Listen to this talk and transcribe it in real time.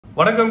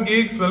வணக்கம்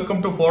Geeks, welcome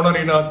to phone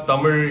arena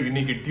Tamil.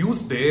 இன்னைக்கு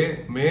Tuesday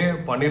மே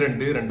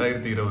 12,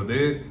 2020.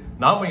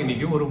 நாம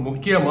இன்னைக்கு ஒரு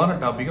முக்கியமான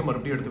டாபிக்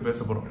மறுபடியும் எடுத்து பேச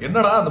போறோம்.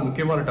 என்னடா அந்த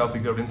முக்கியமான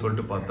டாபிக் அப்படின்னு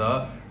சொல்லிட்டு பார்த்தா,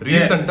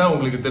 ரீசெண்டா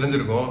உங்களுக்கு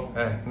தெரிஞ்சிருக்கும்.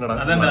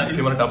 என்னடா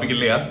முக்கியமான டாபிக்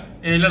இல்லையா?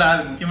 இல்லடா,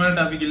 அது முக்கியமான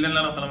டாபிக் இல்லன்னு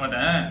நான் சொல்ல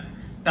மாட்டேன்.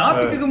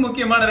 டாபிக்கு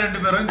முக்கியமான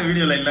 2 பேரும் இந்த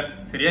வீடியோல இல்ல,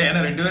 சரியா?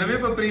 ஏன்னா 2 பேருமே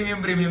இப்ப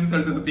பிரீமியம்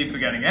சொல்லிட்டு சுத்திட்டு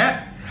இருக்கானுங்க.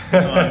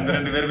 அந்த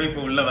 2 பேருமே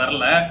இப்ப உள்ள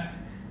வரல.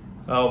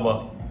 ஆமா,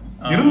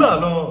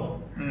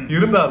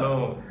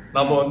 இருந்தாலும்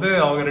நம்ம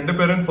அவங்க 2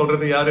 பேரும்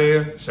சொல்றது யாரு?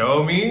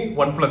 ஷாமி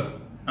OnePlus,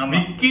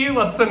 விக்கி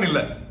வட்சன்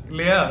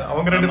இல்லையா?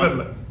 அவங்க 2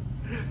 பேர்ல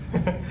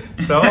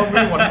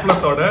ஷாமி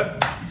OnePlus ஓட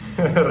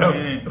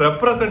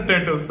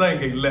ரெப்ரசன்டேட்டிவ்ஸ் தான்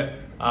இங்க இல்ல.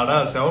 ஆனா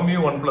ஷாமி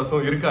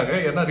OnePlusம் இருக்காங்க.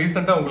 ஏன்னா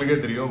ரீசெண்டா உங்களுக்கே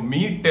தெரியும்,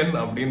 Mi 10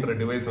 அப்படின்ற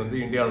டிவைஸ்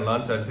இந்தியாவில்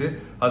லான்ச் ஆச்சு.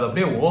 அது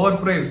அப்படியே ஓவர்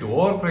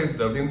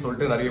பிரைஸ்ட் அப்படின்னு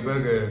சொல்லிட்டு நிறைய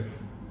பேருக்கு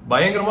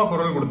பயங்கரமா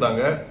குரல்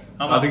கொடுத்தாங்க.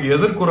 அதுக்கு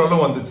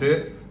எதிர்குரலும் வந்துச்சு.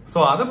 சோ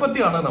அத பத்தி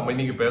ஆனா நம்ம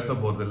இன்னைக்கு பேச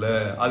போறது இல்ல.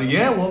 அது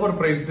ஏன் ஓவர்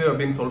பிரைஸ்டு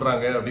அப்படின்னு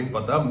சொல்றாங்க அப்படின்னு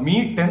பார்த்தா, Mi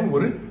 10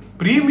 ஒரு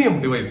பிரீமியம்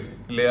டிவைஸ்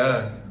இல்லையா?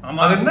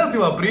 அது என்ன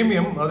சிவா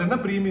பிரீமியம்? அது என்ன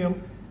பிரீமியம்?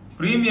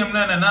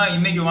 பிரீமியம்னா என்னன்னா,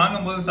 இன்னைக்கு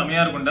வாங்கும் போது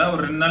செமையா இருக்கும்டா.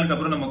 ஒரு 2 நாளுக்கு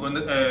அப்புறம்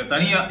நமக்கு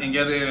தனியா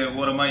எங்கேயாவது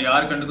ஓரமா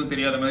யாரு கண்டுக்கும்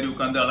தெரியாத மாதிரி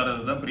உட்கார்ந்து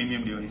அலறதுதான்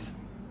பிரீமியம் டிவைஸ்.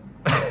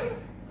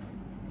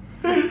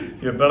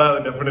 என்னடா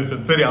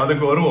டெஃபினிஷன்? சரி,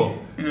 அதுக்கு வருவோம்.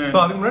 சோ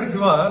அதுக்கு முன்னாடி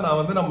சிவா,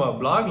 நான் நம்ம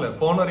பிளாக்ல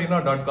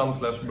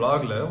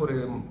phonearena.com/blogல ஒரு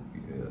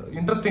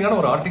இன்ட்ரெஸ்டிங்கான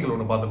ஒரு ஆர்டிகல்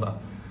ஒண்ணு பார்த்தேன்டா.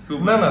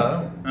 என்னன்னா,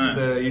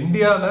 இந்த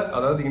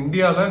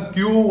இந்தியால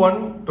Q1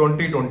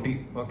 2020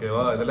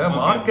 ஓகேவா, இதுல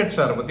மார்க்கெட்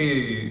ஷேர் பத்தி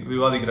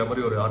விவாதிக்கிற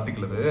மாதிரி ஒரு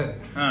ஆர்டிகல் அது.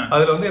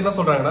 அதுல என்ன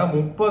சொல்றாங்கன்னா,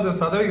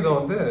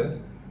 30%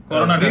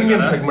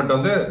 பிரீமியம் செக்மெண்ட்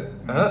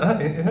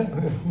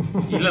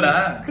இல்லடா,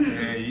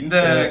 இந்த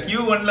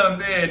Q1ல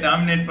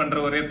டாமினேட் பண்ற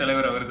ஒரே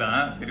தலைவர்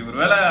அவர்தான். சரி,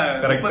 ஒருவேளை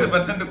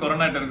 30%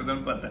 கொரோனா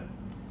இருக்குதுன்னு பார்த்தேன்.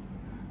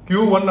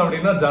 Q1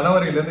 அப்படின்னா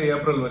ஜனவரில இருந்து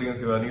ஏப்ரல் வரைக்கும்.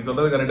 சிவா, நீ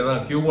சொல்றது கரெக்ட்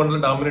தான். Q1ல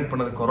டாமினேட்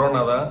பண்ணது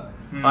கொரோனா தான்.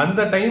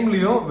 அந்த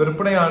டைம்லயும்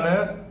விற்பனையான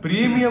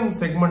பிரீமியம்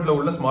செக்மெண்ட்ல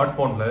உள்ள ஸ்மார்ட்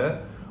போன்ல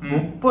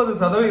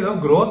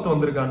 30% growth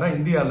வந்திருக்காண்டா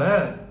இந்தியால.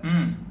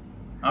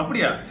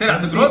 அப்படியா? சரி,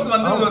 அந்த growth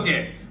வந்தது ஓகே.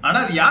 ஆனா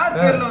அது யார்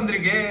பேர்ல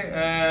வந்திருக்கு?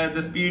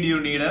 the speed you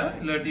need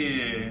இல்லாட்டி?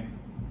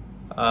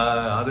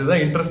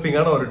 அதுதான்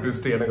இன்ட்ரெஸ்டிங்கான ஒரு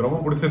ட்விஸ்ட். எனக்கு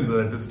ரொம்ப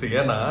பிடிச்சிருந்தது ட்விஸ்ட்.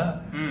 ஏன்னா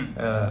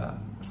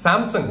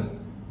சாம்சங்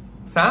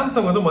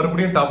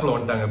மறுபடியும் டாப்ல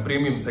வந்துட்டாங்க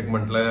பிரீமியம்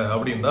செக்மெண்ட்ல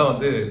அப்படின்னு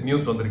தான்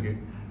நியூஸ் வந்திருக்கு.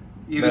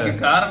 இதுக்கு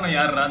காரணம்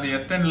யாருன்னா, அந்த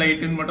S10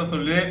 லைட்னு மட்டும்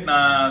சொல்லி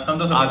நான்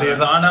சந்தோஷம்.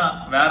 ஆனா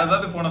வேற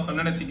ஏதாவது போன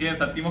சொன்னேன்னு வச்சுக்க,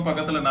 சத்தியமா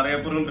பக்கத்துல நிறைய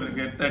பொருள்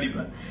இருக்கு, எடுத்து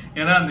அடிப்பேன்.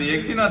 ஏன்னா அந்த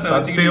எக்ஸினாஸ்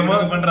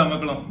பண்ற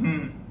மக்களும்.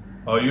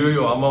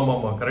 ஐயோ,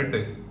 ஆமா கரெக்ட்.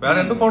 வேற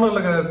எந்த போனும்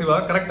இல்ல சிவா,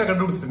 கரெக்டா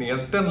கண்டுபிடிச்சிட்டு. நீ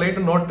S10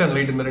 லைட், Note 10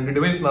 லைட், இந்த 2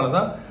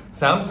 டிவைஸ்னாலதான்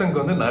சாம்சங்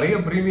நிறைய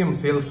பிரீமியம்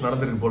சேல்ஸ்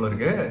நடந்திருக்கு போல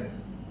இருக்கு.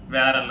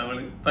 வேற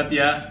லெவலு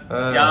பாத்தியா?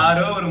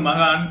 யாரோ ஒரு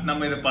மகான்,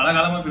 நம்ம இதை பல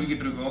காலமா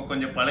சொல்லிக்கிட்டு இருக்கோம்,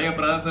 கொஞ்சம் பழைய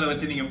ப்ராசஸரை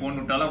வச்சு நீங்க போன்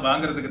விட்டாலும்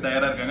வாங்குறதுக்கு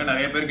தயாரா இருக்காங்க.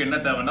 நிறைய பேருக்கு என்ன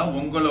தேவைன்னா,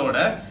 உங்களோட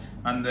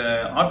அந்த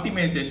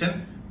optimisation,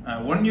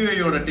 one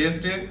யூஐயோட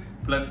taste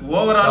plus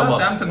overall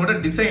சாம்சங்கோட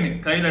design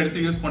கையில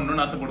எடுத்து யூஸ்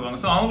பண்ணணும்னு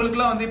ஆசைப்படுவாங்க. சோ அவங்களுக்கு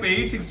எல்லாம் இப்ப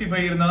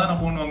 865 இருந்தா தான்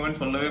நான் போன்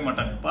வாங்குவேன்னு சொல்லவே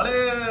மாட்டாங்க. பழைய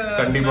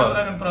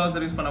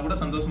ப்ராசஸர் யூஸ் பண்ண கூட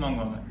சந்தோஷமா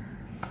வாங்குவாங்க.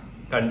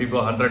 கண்டிப்பா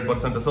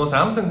 100%. சோ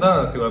சாம்சங் தான்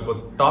சிவா இப்போ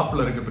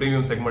டாப்ல இருக்கு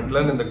பிரீமியம் செக்மெண்ட்ல.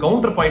 இந்த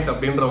கவுண்டர் பாயிண்ட்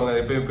அப்படின்றவங்க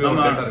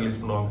எப்பயும் டேட்டா ரிலீஸ்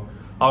பண்ணுவாங்க,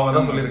 அவங்க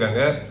தான்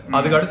சொல்லிருக்காங்க.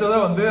 அதுக்கு அடுத்ததா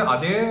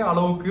அதே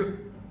அளவுக்கு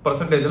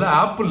பெர்சன்டேஜ்ல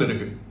ஆப்பிள்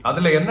இருக்கு.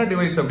 அதுல என்ன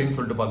டிவைஸ் அப்படின்னு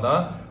சொல்லிட்டு பார்த்தா,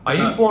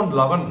 iPhone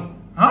 11,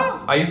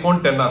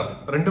 iPhone XR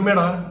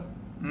ரெண்டுமேடா.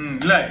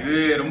 இல்ல,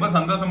 இது ரொம்ப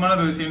சந்தோஷமான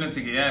ஒரு விஷயம்னு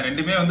வச்சுக்கேன்.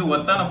 ரெண்டுமே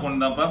ஒர்த்தான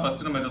போன் தான்ப்பா.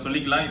 ஃபர்ஸ்ட் நம்ம இதை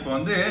சொல்லிக்கலாம்.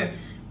 இப்போ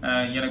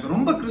எனக்கு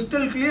ரொம்ப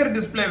கிறிஸ்டல் கிளியர்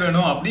டிஸ்பிளே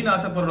வேணும் அப்படின்னு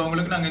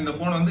ஆசைப்படுறவங்களுக்கு நாங்க இந்த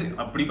போன்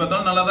அப்படி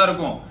பார்த்தாலும் நல்லா தான்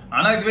இருக்கும்.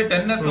 ஆனா இதுவே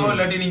 10S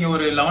இல்லாட்டி நீங்க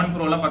ஒரு 11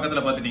 Pro எல்லாம்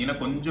பக்கத்துல பாத்துட்டீங்கன்னா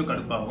கொஞ்சம்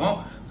கடுப்பாகும்.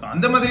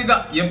 அந்த மாதிரி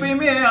தான்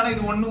எப்பயுமே. ஆனா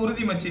இது ஒண்ணு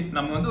உறுதி மச்சி,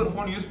 நம்ம ஒரு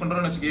போன் யூஸ்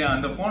பண்றோம்னு வச்சுக்கேன்,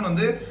 அந்த போன்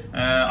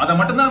அதை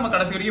மட்டும் தான் நம்ம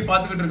கடைசி வரைக்கும்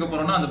பாத்துக்கிட்டு இருக்க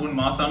போறோம்னா அந்த போன்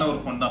மாசான ஒரு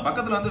போன் தான்.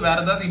 பக்கத்துல வேற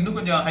ஏதாவது இன்னும்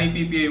கொஞ்சம் ஹை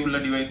PPI உள்ள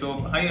டிவைஸோ,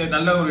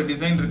 நல்ல ஒரு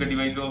டிசைன் இருக்க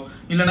டிவைஸோ,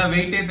 இல்லன்னா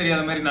வெயிட்டே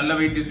தெரியாத மாதிரி நல்ல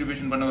வெயிட்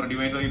டிஸ்ட்ரிபியூஷன் பண்ண ஒரு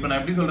டிவைஸோ. இப்ப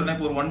நான் எப்படி சொல்றேன்னா,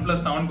 இப்போ ஒரு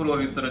OnePlus 7 Pro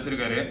ஒருத்தர்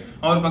வச்சிருக்காரு.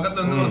 அவர்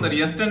பக்கத்துல ஒருத்தர்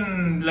S10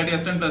 இல்லாட்டி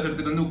S10 Plus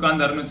எடுத்துட்டு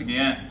உட்கார்ந்தாருன்னு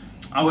வச்சுக்கேன்,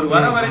 அவர்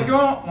வர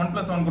வரைக்கும்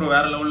OnePlus 7 Pro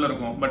வேற லெவல்ல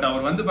இருக்கும். பட்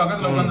அவர்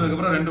பக்கத்துல உட்கார்ந்ததுக்கு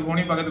அப்புறம் 2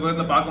 போனையும்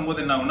பக்கத்துல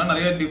பார்க்கும்போது என்ன ஆகும்னா,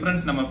 நிறைய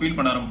டிஃபரன்ஸ் நம்ம ஃபீல்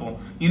பண்ண ஆரம்பிப்போம்.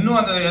 இன்னும்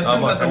அந்த S10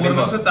 Plus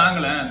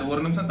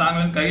ஒரு நிமிஷம்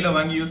தாங்கலன்னு கையில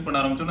வாங்கி யூஸ்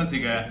பண்ண ஆரம்பிச்சோம்னு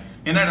வச்சுக்க,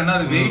 என்ன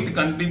அது வெயிட்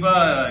கண்டிப்பா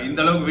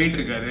இந்த அளவுக்கு வெயிட்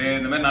இருக்காது.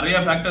 இந்த மாதிரி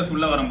நிறைய ஃபேக்டர்ஸ்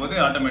உள்ள வரும்போது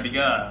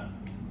ஆட்டோமேட்டிக்கா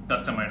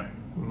கஷ்டமாயிடும்.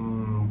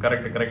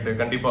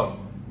 கரெக்ட் கண்டிப்பா.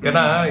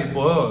 ஏன்னா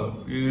இப்போ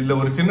இதுல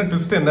ஒரு சின்ன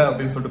ட்விஸ்ட் என்ன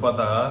அப்படின்னு சொல்லிட்டு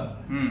பார்த்தா,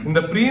 இந்த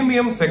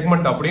பிரீமியம்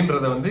செக்மெண்ட்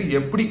அப்படின்றத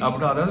எப்படி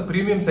அதாவது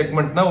பிரீமியம்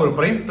செக்மெண்ட்னா ஒரு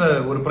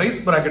பிரைஸ்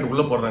பிராக்கெட்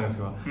உள்ள போடுறாங்க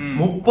சிவா.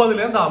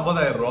 30,000 இருந்து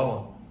 50,000 ரூபா.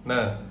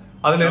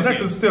 அதுல என்ன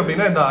ட்விஸ்ட்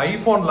அப்படின்னா, இந்த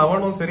iPhone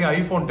 11 சரி,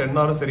 iPhone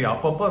XR சரி,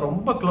 அப்பப்ப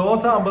ரொம்ப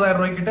க்ளோஸா 50,000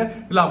 ரூபாய் கிட்ட,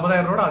 இல்ல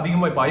 50,000 ரூபாய்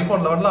அதிகமா. இப்ப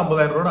iPhone 11ல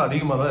 50,000 ரூபாய்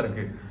அதிகமா தான்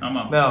இருக்கு.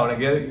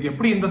 அவனுக்கு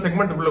எப்படி இந்த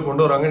செக்மெண்ட்டுக்குள்ள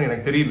கொண்டு வராங்கன்னு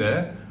எனக்கு தெரியல.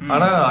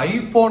 ஆனா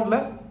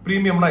ஐபோன்ல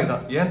பிரீமியம்னா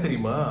இதான். ஏன்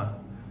தெரியுமா?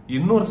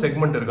 இன்னொரு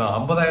செக்மெண்ட் இருக்கா,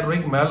 50,000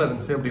 ரூபாய்க்கு மேல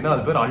இருந்துச்சு அப்படின்னா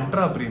அது பேர்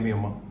அல்ட்ரா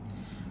பிரீமியமா.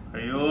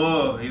 ஐயோ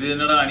இது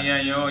என்னடா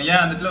அநியாயம்.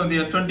 ஏன் அந்த இடத்துல வந்து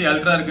S20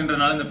 அல்ட்ரா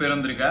இருக்குன்றனால இந்த பேர்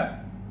வந்திருக்கா?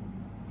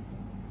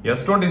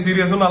 S20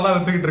 சீரியஸும் நல்லா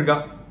வித்துக்கிட்டு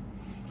இருக்கான்,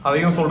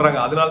 அதையும் சொல்றாங்க.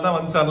 அதனாலதான்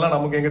வந்துச்சான்லாம்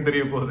நமக்கு எங்க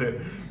தெரிய போகுது.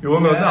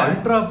 இவங்க வந்து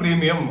அல்ட்ரா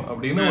பிரீமியம்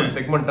அப்படின்னு ஒரு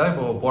செக்மெண்டா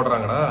இப்போ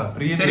போடுறாங்கடா.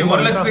 பிரீமியம்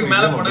 1 லட்சத்துக்கு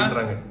மேல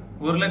போறாங்க.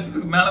 1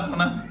 லட்சத்துக்கு மேல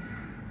போனா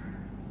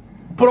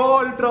ப்ரோ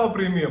அல்ட்ரா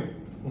பிரீமியம்.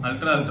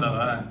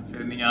 அல்ட்ராவா?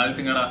 சரி நீங்க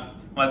அழுத்துங்கடா.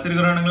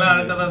 வச்சிருக்கிறவனுங்களா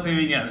அல்ட்ரா தான்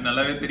செய்வீங்க, அது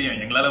நல்லாவே தெரியும்.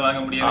 எங்களால வாங்க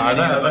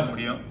முடியாது, வாங்க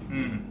முடியும்.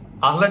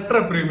 அல்ட்ரா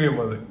பிரீமியம்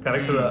அது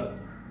கரெக்ட் தான்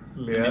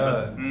இல்லையா?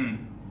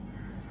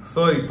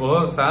 சோ இப்போ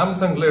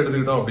சாம்சங்ல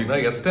எடுத்துக்கிட்டோம் அப்படின்னா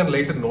S10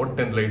 Lite, Note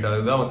 10 Lite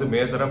அதுதான் வந்து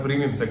மேஜரா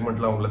பிரீமியம்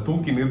செக்மெண்ட்ல அவங்கள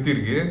தூக்கி நிறுத்தி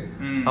இருக்கு.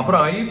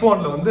 அப்புறம்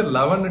ஐபோன்ல வந்து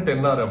 11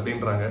 10R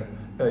அப்படின்றாங்க.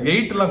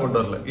 8 எல்லாம் கொண்டு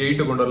வரல,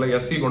 8 கொண்டு வரல,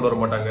 SE கொண்டு வர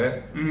மாட்டாங்க,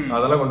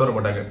 அதெல்லாம் கொண்டு வர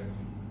மாட்டாங்க.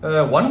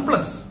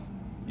 OnePlus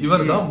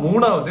இவர் தான்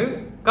 3வது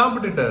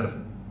காம்படிட்டர்.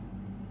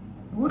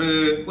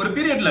 ஒரு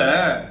பீரியட்ல,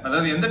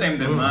 அதாவது எந்த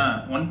டைம் தெரியுமா,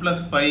 OnePlus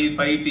 5,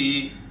 5T,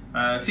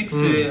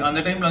 6 அந்த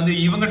டைம்ல வந்து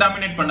இவங்க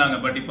டாமினேட் பண்ணாங்க.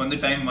 பட் இப்போ வந்து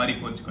டைம் மாறி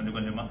போச்சு கொஞ்சம்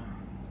கொஞ்சமா.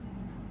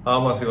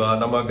 ஆமா சிவா,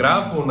 நம்ம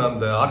கிராஃப் ஒண்ணு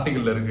அந்த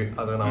ஆர்டிகல்ல இருக்கு,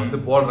 அதை நான் வந்து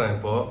போடுறேன்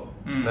இப்போ.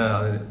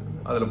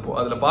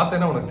 அதுல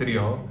பார்த்தேன்னா உனக்கு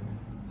தெரியும்.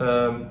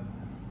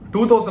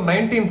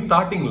 2019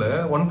 ஸ்டார்டிங்ல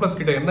OnePlus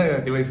கிட்ட என்ன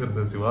டிவைஸ்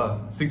இருந்தது சிவா?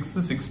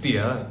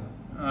 660யா?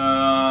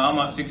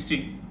 ஆமா 60.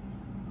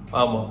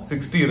 ஆமா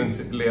 60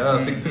 இருந்துச்சு இல்லையா?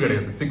 6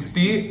 கிடையாது,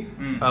 60.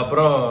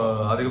 அப்புறம்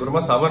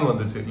அதுக்கப்புறமா 7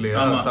 வந்துச்சு இல்லையா?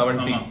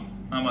 70.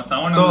 ஆமா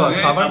 7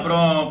 வந்தது.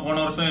 அப்புறம் போன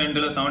வருஷம்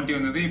எண்ட்ல 70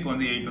 வந்தது, இப்போ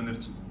வந்து 8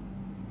 வந்துருச்சு.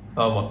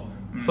 ஆமா.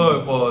 சோ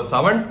இப்போ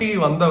 70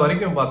 வந்த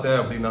வரைக்கும் பார்த்தேன்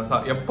அப்படின்னா,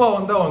 எப்ப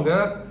வந்து அவங்க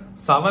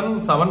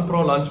 7 Pro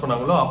லான்ச்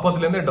பண்ணாங்களோ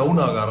அப்பத்துல இருந்தே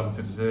டவுன் ஆக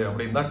ஆரம்பிச்சிருச்சு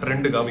அப்படின்னு தான்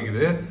ட்ரெண்ட்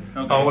காமிக்குது.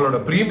 அவங்களோட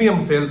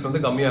பிரீமியம் சேல்ஸ்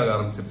வந்து கம்மியாக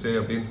ஆரம்பிச்சிருச்சு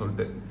அப்படின்னு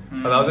சொல்லிட்டு.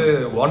 அதாவது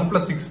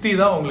OnePlus 60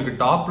 தான் உங்களுக்கு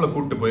டாப்ல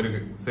கூட்டு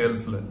போயிருக்கு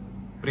சேல்ஸ்ல,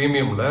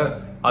 பிரீமியம்ல.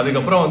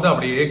 அதுக்கப்புறம் வந்து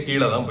அப்படியே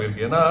கீழே தான்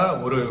போயிருக்கு. ஏன்னா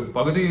ஒரு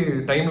பகுதி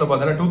டைம்ல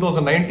பாத்தீங்கன்னா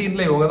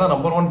 2019ல இவங்க தான்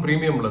நம்பர் 1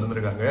 பிரீமியம்ல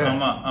இருந்திருக்காங்க.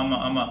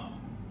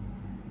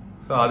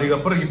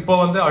 அதுக்கப்புறம் இப்ப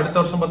வந்து அடுத்த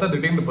வருஷம் பார்த்தா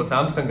திடீர்னு இப்ப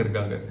சாம்சங்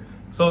இருக்காங்க.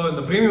 சோ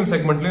இந்த பிரீமியம்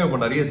செக்மெண்ட்லயும் இப்ப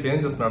நிறைய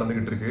சேஞ்சஸ்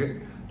நடந்துகிட்டு இருக்கு.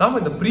 நாம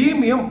இந்த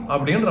பிரீமியம்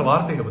அப்படின்ற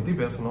வார்த்தையை பத்தி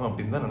பேசணும்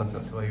அப்படின்னு தான்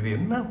நினைச்சேன் சிவா. இது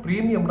என்ன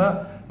பிரீமியம்னா,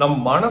 நம்ம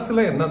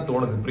மனசுல என்ன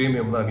தோணுது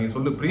பிரீமியம்னா? நீ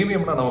சொல்லு.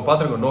 பிரீமியம்னா நம்ம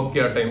பாத்துருக்கோம்,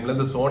 நோக்கியா டைம்ல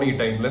இருந்து, சோனி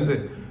டைம்ல இருந்து,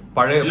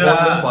 பழைய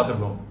போன்ல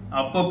பாத்துருக்கோம்.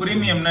 அப்போ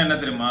பிரீமியம்னா என்ன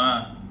தெரியுமா?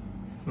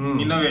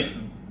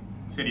 இன்னோவேஷன்.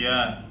 சரியா?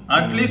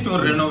 அட்லீஸ்ட்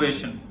ஒரு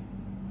ரெனோவேஷன்.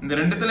 இந்த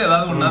ரெண்டுத்துல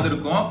ஏதாவது ஒன்னாவது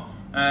இருக்கும்.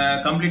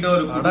 கம்ப்ளீட்டா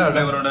ஒரு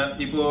ஃபிளேவரோட.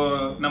 இப்போ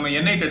நம்ம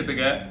N8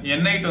 எடுத்துக்க.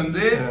 N8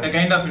 வந்து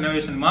கைண்ட் ஆஃப்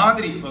இன்னோவேஷன்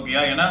மாதிரி.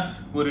 ஓகேயா? ஏன்னா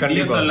ஒரு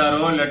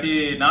DSLR-ஓ இல்லாட்டி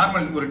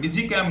நார்மல் ஒரு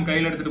டிஜிகேம்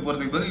கையில எடுத்துட்டு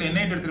போறதுக்கு பதில்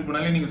N8 எடுத்துட்டு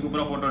போனாலே நீங்க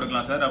சூப்பரா போட்டோ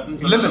எடுக்கலாம் சார்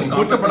அப்படின்னு சொல்லி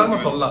கூச்சப்படாம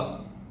சொல்லலாம்.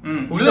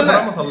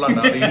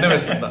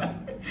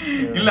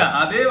 இல்ல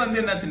அதே வந்து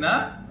என்னாச்சுன்னா,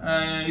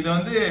 இத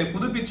வந்து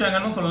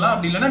புதுப்பிச்சாங்கன்னு சொல்லலாம்.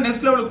 அப்படி இல்லன்னா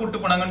நெக்ஸ்ட் லெவலுக்கு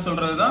கூட்டு போனாங்கன்னு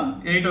சொல்றதுதான்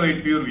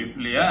 808 பியூர் வியூ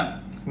இல்லையா?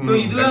 சோ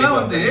இதுலலாம்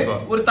வந்து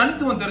ஒரு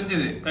தனித்துவம்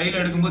தெரிஞ்சது. கையில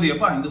எடுக்கும்போது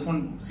எப்பா இந்த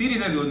போன்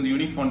சீரியஸா இது வந்து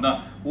யூனிக் போன் தான்.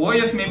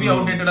 ஓஎஸ் மேபி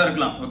அவுடேட்டடா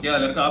இருக்கலாம். ஓகே,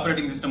 அதுல இருக்க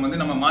ஆப்பரேட்டிங் சிஸ்டம்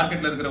வந்து நம்ம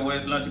மார்க்கெட்ல இருக்கிற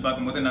ஓஎஸ் எல்லாம் வச்சு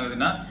பார்க்கும்போது என்ன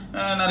ஆகுதுன்னா,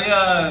 நிறைய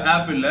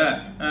ஆப் இல்ல,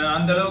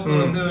 அந்த அளவுக்கு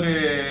வந்து ஒரு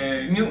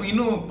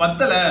இன்னும்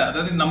பத்தல.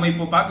 அதாவது நம்ம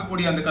இப்போ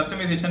பார்க்கக்கூடிய அந்த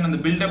கஸ்டமைசேஷன், அந்த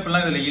பில்டப்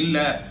எல்லாம் இதுல இல்ல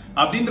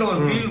அப்படின்ற ஒரு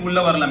ஃபீல் உள்ள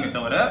வரலாமே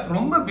தவிர,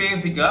 ரொம்ப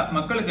பேசிக்கா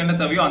மக்களுக்கு என்ன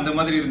தேவையோ அந்த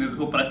மாதிரி இருந்தது.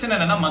 சோ பிரச்சனை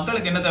என்னன்னா,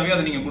 மக்களுக்கு என்ன தேவையோ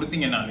அதை நீங்க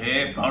கொடுத்தீங்கன்னாலே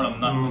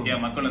ப்ராப்ளம் தான். ஓகே,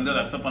 மக்கள் வந்து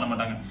அதை அக்செப்ட் பண்ண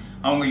மாட்டாங்க.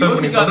 அவங்க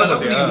யோசிக்காத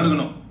அளவுக்கு நீங்க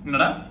கொடுக்கணும்.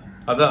 என்னடா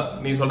அதான்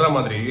நீ சொல்ற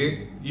மாதிரி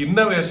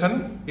இன்னோவேஷன்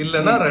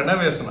இல்லனா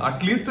ரெனோவேஷன்,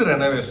 அட்லீஸ்ட்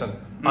ரெனோவேஷன்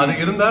அது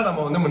இருந்தா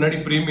நம்ம வந்து முன்னாடி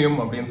பிரீமியம்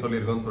அப்படின்னு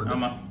சொல்லிருக்கோம்னு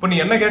சொல்லிட்டு. இப்ப நீ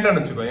என்ன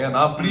கேட்டான்னு வச்சுக்கோ,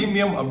 நான்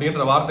பிரீமியம்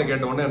அப்படின்ற வார்த்தை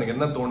கேட்ட உடனே எனக்கு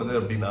என்ன தோணுது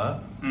அப்படின்னா,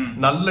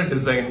 நல்ல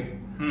டிசைன்,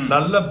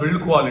 நல்ல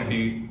build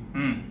quality,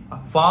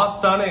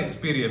 ஃபாஸ்டான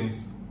experience,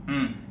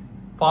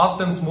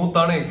 fast and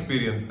ஸ்மூத்தான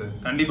experience.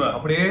 கண்டிப்பா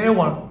அப்படியே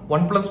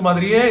OnePlus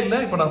மாதிரியே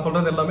இல்ல இப்ப நான்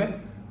சொல்றது எல்லாமே.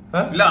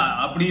 இல்ல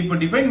அப்படி இப்ப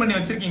டிஃபைன் பண்ணி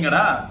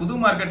வச்சிருக்கீங்கடா. புது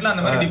மார்க்கெட்ல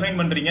அந்த மாதிரி டிஃபைன்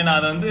பண்றீங்க. நான்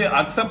அதை வந்து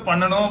அக்செப்ட்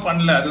பண்ணணும்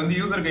பண்ணல, அது வந்து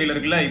யூசர் கையில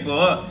இருக்குல்ல. இப்போ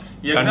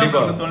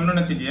எக்ஸாம்பிள்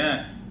சொல்லணும்னு வச்சுக்கேன்,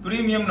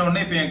 பிரீமியம்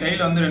உடனே இப்ப என்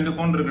கையில வந்து 2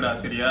 போன் இருக்குடா.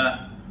 சரியா?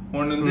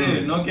 ஒன்னு வந்து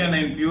Nokia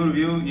 9 பியூர்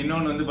வியூ,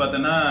 இன்னொன்னு வந்து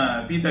பாத்தீங்கன்னா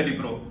P30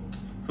 Pro.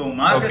 சோ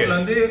மார்க்கெட்ல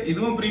வந்து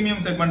இதுவும்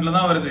பிரீமியம் செக்மெண்ட்ல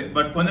தான் வருது.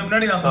 பட் கொஞ்சம்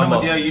முன்னாடி நான் சொன்ன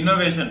பாத்தியா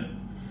இன்னோவேஷன்,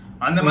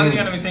 அந்த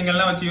மாதிரியான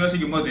விஷயங்கள்லாம் வச்சு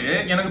யோசிக்கும் போது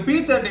எனக்கு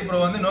P30 Pro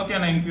வந்து Nokia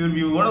 9 பியூர்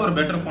வியூவோட ஒரு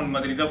பெட்டர் போன்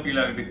மாதிரி தான்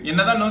ஃபீல் ஆகுது.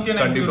 என்னதான் Nokia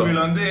 9 பியூர்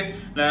வியூல வந்து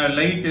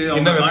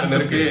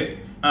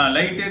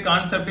லைட்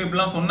கான்செப்ட்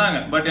இப்பெல்லாம் சொன்னாங்க.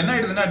 பட் என்ன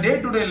ஆயிடுதுன்னா, டே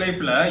டு டே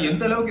லைஃப்ல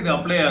எந்த அளவுக்கு இது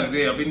அப்ளை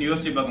ஆகுது அப்படின்னு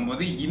யோசிச்சு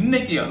பார்க்கும்போது,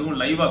 இன்னைக்கு அதுவும்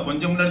லைவா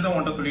கொஞ்சம் முன்னாடி தான்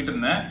உன்கிட்ட சொல்லிட்டு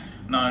இருந்தேன்,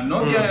 நான்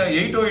Nokia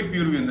 808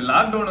 பியூர் வியூ இந்த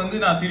லாக்டவுன் வந்து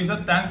நான் சீரியஸா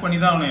தேங்க் பண்ணி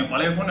தான் ஆகணும்.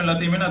 பழைய போன்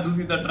எல்லாத்தையுமே நான்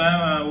தூசி தட்டுறேன்,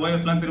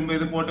 ஓஎஸ் எல்லாம் திரும்ப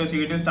இது போட்டு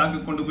வச்சுக்கிட்டு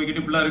ஸ்டாக்கு கொண்டு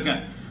போய்கிட்டு இப்படிலாம்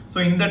இருக்கேன். சோ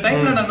இந்த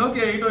டைம்ல நான்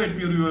Nokia 808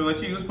 பியூர் வியூ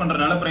வச்சு யூஸ்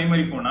பண்றதுனால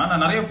பிரைமரி போனா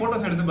நான் நிறைய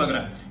போட்டோஸ் எடுத்து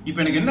பாக்குறேன். இப்போ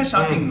எனக்கு என்ன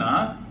ஷாக்கிங்னா,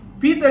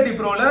 P30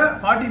 Proல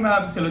 40 மெகா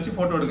பிக்சல் வச்சு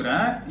போட்டோ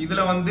எடுக்கிறேன்.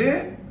 இதுல வந்து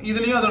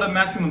இதுலயும் அதோட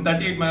maximum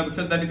 38 mega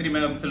pixel 33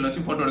 mega pixel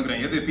வச்சு போட்டோ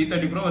எடுக்கிறேன். எது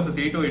P30 Pro vs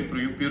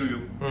 808 pure view.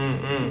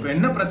 இப்போ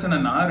என்ன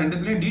பிரச்சனைனா,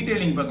 ரெண்டுத்துலயும்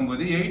டீடைலிங்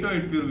பார்க்கும்போது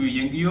 808 பியூர் வியூ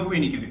எங்கேயோ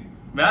போய் நிக்குது.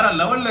 வேற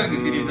லெவல்ல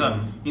இருக்கு சீரியஸா.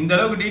 இந்த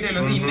அளவுக்கு டீடைல்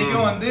வந்து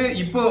இன்னைக்கும் வந்து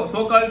இப்போ சோ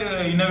கால்டு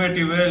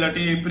இன்னோவேட்டிவ்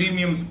இல்லாட்டி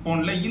பிரீமியம்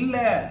போன்ல இல்ல.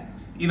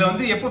 இதை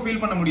வந்து எப்போ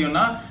ஃபீல் பண்ண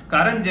முடியும்னா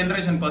கரண்ட்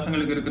ஜெனரேஷன்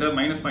பசங்களுக்கு இருக்கிற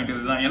மைனஸ் பாயிண்ட்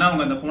இதுதான். ஏன்னா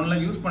அவங்க அந்த போன்ல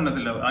யூஸ் பண்ணது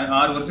இல்ல.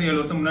 6 வருஷம் 7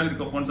 வருஷம் முன்னாடி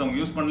இருக்க போன்ஸ் அவங்க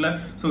யூஸ் பண்ணல.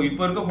 சோ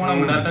இப்போ இருக்க போன்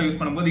அவங்க டேரக்டா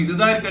யூஸ் பண்ணும்போது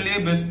இதுதான்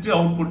இருக்கலையே பெஸ்ட்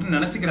அவுட்புட்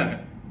நினைச்சுக்கிறாங்க.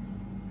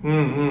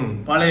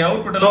 பழைய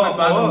அவுட்புட்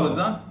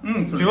பார்க்கும்போதுதான்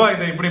சிவா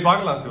இதை இப்படி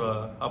பார்க்கலாம் சிவா.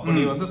 அப்ப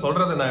நீ வந்து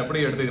சொல்றதை நான்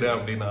எப்படி எடுத்துக்கிறேன்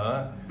அப்படின்னா,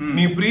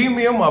 நீ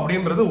பிரீமியம்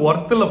அப்படின்றது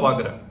ஒர்த்துல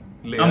பாக்குற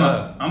இல்லையா?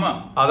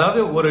 அதாவது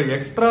ஒரு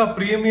எக்ஸ்ட்ரா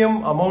பிரீமியம்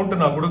அமௌண்ட்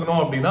நான் கொடுக்கணும்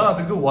அப்படின்னா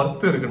அதுக்கு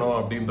ஒர்த் இருக்கணும்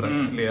அப்படின்ற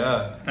இல்லையா?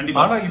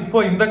 ஆனா இப்போ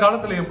இந்த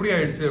காலத்துல எப்படி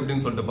ஆயிடுச்சு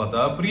அப்படின்னு சொல்லிட்டு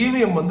பார்த்தா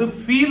பிரீமியம் வந்து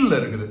ஃபீல்ல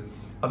இருக்குது.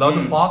 அதாவது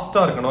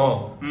ஃபாஸ்டா இருக்கணும்,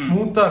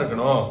 ஸ்மூத்தா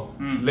இருக்கணும்,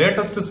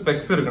 லேட்டஸ்ட்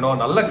ஸ்பெக்ஸ்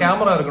இருக்கணும், நல்ல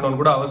கேமரா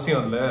இருக்கணும்னு கூட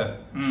அவசியம் இல்ல.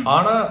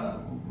 ஆனா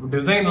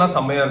டிசைன் எல்லாம்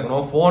செம்மையா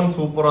இருக்கணும், போன்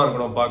சூப்பரா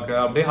இருக்கணும்,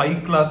 பார்க்க அப்படியே ஹை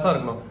கிளாஸா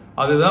இருக்கணும்.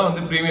 அதுதான்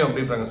வந்து பிரீமியம்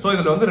அப்படின்றாங்க. சோ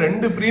இதுல வந்து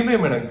 2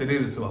 பிரீமியம் எனக்கு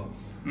தெரியுது சிவா.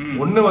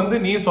 ஒண்ணு வந்து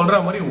நீ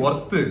சொல்ற மாதிரி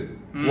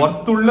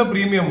ஒர்த்துள்ள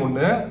பிரீமியம்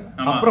ஒண்ணு,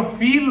 அப்புறம்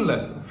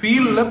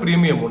ஃபீல்ல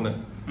பிரீமியம் ஒண்ணு.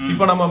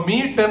 இப்ப நம்ம Mi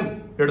 10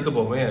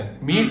 எடுத்துப்போமே,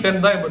 Mi 10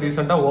 தான் இப்ப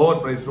ரீசெண்டா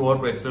ஓவர்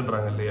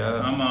பிரைஸ்டுன்றாங்க இல்லையா?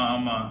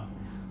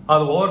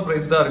 அது ஓவர்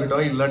பிரைஸ்டா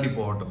இருக்கட்டும் இல்லாட்டி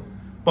போகட்டும்.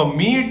 இப்ப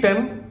Mi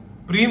 10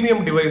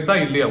 பிரீமியம் டிவைஸா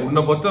இல்லையா?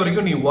 உன்னை பொறுத்த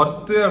வரைக்கும் நீ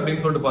ஒர்த்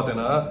அப்படின்னு சொல்லிட்டு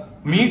பாத்தேன்னா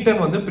Mi 10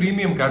 வந்து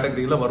பிரீமியம்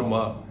கேட்டகரியில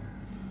வருமா?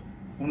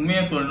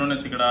 உண்மையா சொல்லணும்னு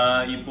வச்சுக்கடா,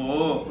 இப்போ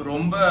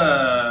ரொம்ப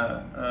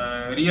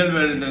ரியல்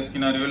வேர்ல்டு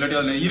ஸ்கினாரியோ இல்லாட்டி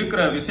அதுல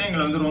இருக்கிற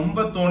விஷயங்களை வந்து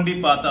ரொம்ப தோண்டி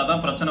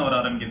பார்த்தாதான் பிரச்சனை வர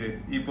ஆரம்பிக்குது.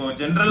 இப்போ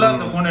ஜென்ரலா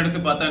இந்த போன்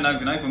எடுத்து பார்த்தா என்ன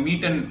ஆகுதுன்னா, இப்போ Mi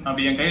 10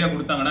 அப்படி என் கையில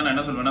கொடுத்தாங்கன்னா நான்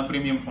என்ன சொல்லுவேன்னா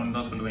பிரீமியம் போன்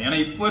தான் சொல்லுவேன்.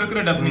 ஏன்னா இப்போ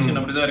இருக்கிற டெபினிஷன்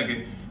அப்படிதான் இருக்கு.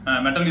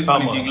 மெட்டல் யூஸ்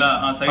பண்ணிருக்கீங்களா?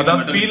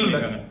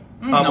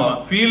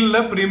 ஃபீல்ல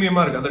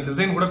பிரீமியமா இருக்கு. அந்த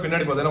டிசைன் கூட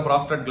பின்னாடி பாத்தீங்கன்னா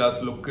ஃப்ராஸ்டட்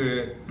கிளாஸ் லுக்,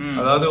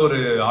 அதாவது ஒரு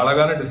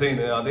அழகான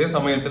டிசைன். அதே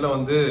சமயத்துல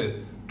வந்து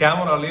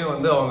கேமராலயும்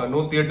வந்து அவங்க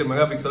 108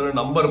 மெகா பிக்சல்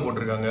நம்பர்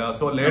போட்டிருக்காங்க.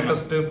 So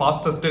latest,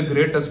 fastest,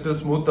 greatest,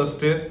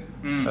 smoothest,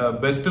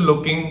 best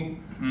looking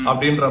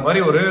அப்படின்ற மாதிரி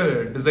ஒரு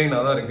டிசைனா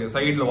தான் இருக்கு.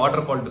 சைடுல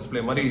வாட்டர் ஃபால்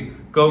டிஸ்பிளே மாதிரி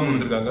கர்வ்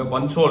கொடுத்திருக்காங்க,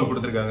 பஞ்ச் ஹோல்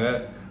கொடுத்திருக்காங்க.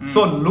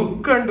 சோ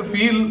லுக் அண்ட்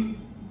ஃபீல்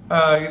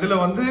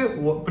இதுல வந்து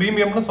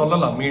பிரீமியம்னு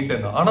சொல்லலாம் Mi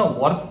 10. ஆனா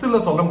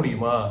ஒர்த்ல சொல்ல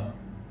முடியுமா?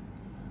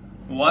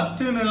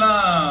 வஸ்ட்னு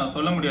எல்லாம்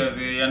சொல்ல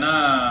முடியாது. ஏன்னா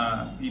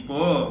இப்போ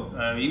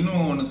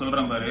இன்னும் ஒண்ணு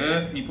சொல்றேன் பாரு.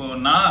 இப்போ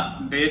நான்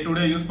டே டு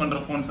டே யூஸ் பண்ற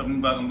போன்ஸ்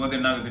அப்படின்னு பார்க்கும்போது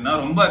என்ன ஆகுதுன்னா,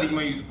 ரொம்ப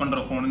அதிகமா யூஸ் பண்ற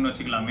போன்னு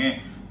வச்சுக்கலாமே.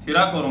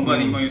 சிராக்கோ ரொம்ப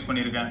அதிகமா யூஸ்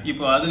பண்ணிருக்கேன்.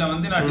 இப்போ அதுல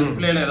வந்து நான்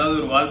டிஸ்பிளேல ஏதாவது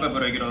ஒரு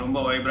வால்பேப்பர் வைக்கிறேன்,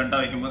 ரொம்ப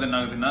வைப்ரண்டா வைக்கும் போது என்ன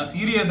ஆகுதுன்னா,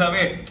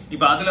 சீரியஸாவே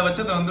இப்ப அதுல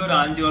வச்சதை வந்து ஒரு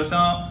 5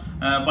 வருஷம்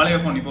பழைய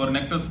போன், இப்போ ஒரு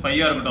Nexus 5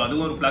 இருக்கட்டும், அது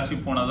ஒரு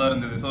பிளாக்ஷிப் போனா தான்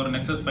இருந்தது. சோ ஒரு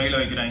Nexus 5ல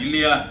வைக்கிறேன்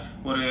இல்லையா,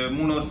 ஒரு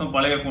 3 வருஷம்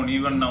பழைய போன்,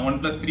 ஈவன் நான்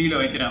OnePlus 3ல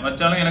வைக்கிறேன்,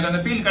 வச்சாலும் எனக்கு அந்த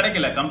ஃபீல்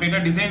கிடைக்கல.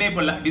 கம்ப்ளீட்டா டிசைனே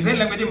பண்ணல, டிசைன்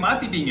லாங்குவேஜ்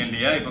மாத்திட்டீங்க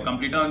இல்லையா? இப்போ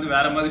கம்ப்ளீட்டா வந்து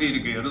வேற மாதிரி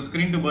இருக்கு. ஒரு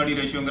ஸ்கிரீன் டு பாடி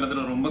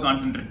ரேஷியோங்கிறதுல ரொம்ப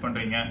கான்சென்ட்ரேட்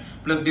பண்றீங்க.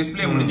 பிளஸ்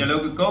டிஸ்பிளே முடிஞ்ச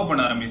அளவுக்கு கர்வ்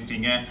பண்ண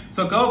ஆரம்பிச்சிட்டீங்க.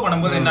 சோ கர்வ்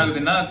பண்ணும்போது என்ன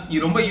ஆகுதுன்னா,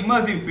 ரொம்ப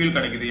இமர்சிவ் ஃபீல்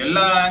கிடைக்குது.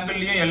 எல்லா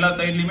ஆங்கிள்லயும் எல்லா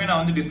சைட்லயுமே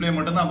நான் வந்து டிஸ்பிளே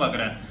மட்டும் தான்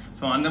பாக்குறேன்.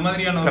 சோ அந்த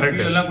மாதிரியான ஒரு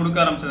ஃபீல் எல்லாம் கொடுக்க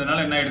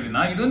ஆரம்பிச்சதுனால என்ன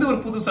ஆயிடுதுன்னா, இது வந்து ஒரு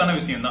புதுசான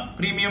விஷயம் தான்.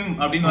 பிரீமியம்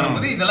அப்படின்னு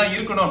வரும்போது இதெல்லாம்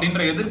இருக்கணும்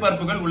அப்படின்ற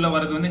எதிர்பார்ப்புகள் உள்ள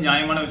வரது வந்து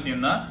நியாயமான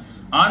விஷயம் தான்.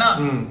 ஆனா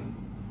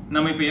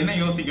நம்ம இப்ப என்ன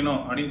யோசிக்கணும்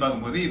அப்படின்னு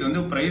பார்க்கும்போது, இது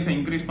வந்து பிரைஸ்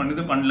இன்க்ரீஸ்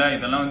பண்ணுது பண்ணல,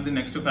 இதெல்லாம் வந்து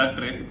நெக்ஸ்ட்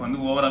ஃபேக்டர். இப்ப வந்து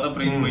ஓவரா தான்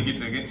பிரைஸ்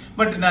போய்கிட்டு இருக்கு.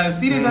 பட் நான்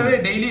சீரியஸாவே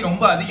டெய்லி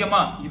ரொம்ப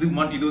அதிகமா இது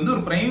வந்து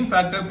ஒரு பிரைம்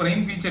ஃபேக்டர்,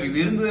 பிரைம் ஃபீச்சர்,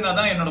 இது இருந்ததுன்னா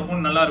தான் என்னோட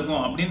போன் நல்லா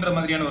இருக்கும் அப்படின்ற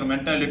மாதிரியான ஒரு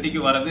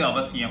மென்டாலிட்டிக்கு வரது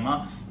அவசியமா?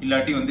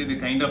 இல்லாட்டி வந்து இது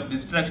கைண்ட் ஆஃப்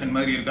டிஸ்ட்ராக்ஷன்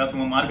மாதிரி இருக்கா?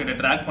 சும்மா மார்க்கெட்டை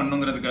ட்ராக்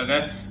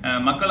பண்ணுங்கிறதுக்காக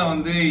மக்களை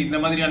வந்து இந்த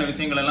மாதிரியான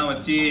விஷயங்கள் எல்லாம்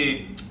வச்சு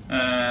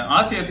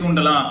ஆசையை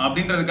தூண்டலாம்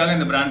அப்படின்றதுக்காக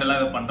இந்த பிராண்ட்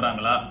எல்லாம் இதை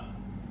பண்றாங்களா?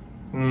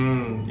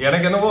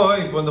 எனக்கு என்னவோ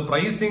இப்போ இந்த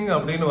பிரைசிங்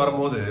அப்படின்னு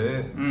வரும்போது,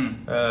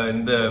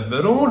 இந்த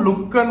வெறும்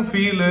லுக் அண்ட்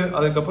ஃபீல்,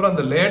 அதுக்கப்புறம்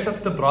அந்த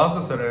லேட்டஸ்ட்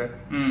ப்ராசஸர்,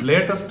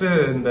 லேட்டஸ்ட்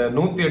இந்த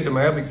 108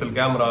 மெகா பிக்சல்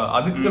கேமரா,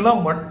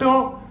 அதுக்கெல்லாம்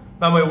மட்டும்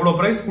நம்ம இவ்வளவு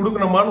பிரைஸ்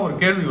கொடுக்கணுமான்னு ஒரு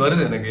கேள்வி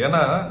வருது எனக்கு.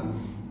 ஏன்னா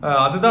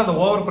அதுதான் அந்த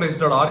ஓவர்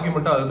பிரைஸ்டோட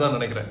ஆர்குமெண்ட். அதுதான்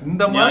நினைக்கிறேன்.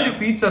 இந்த மாதிரி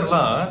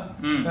ஃபீச்சர்லாம்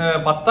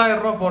 10,000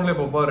 ரூபாய் போன்ல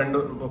இப்போ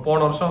போன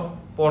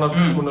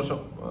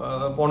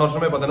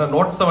வருஷமே பாத்தீங்கன்னா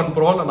Note 7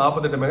 Proல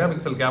 48 மெகா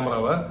பிக்சல்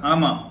கேமராவை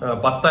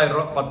 10,000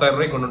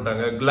 ரூபாய்க்கு கொண்டு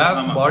வந்துட்டாங்க.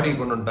 கிளாஸ் பாடி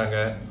கொண்டு வந்துட்டாங்க.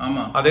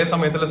 அதே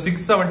சமயத்துல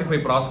 675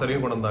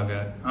 ப்ராசஸரையும் கொண்டு வந்தாங்க.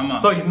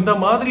 சோ இந்த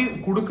மாதிரி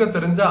கொடுக்க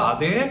தெரிஞ்ச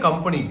அதே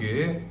கம்பெனிக்கு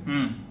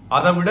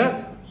அதை விட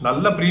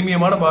நல்ல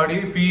பிரீமியமான பாடி,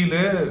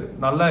 ஃபீலு,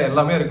 நல்ல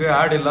எல்லாமே இருக்கு,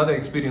 ஆட் இல்லாத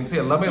எக்ஸ்பீரியன்ஸ்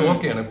எல்லாமே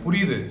ஓகே, எனக்கு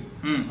புரியுது.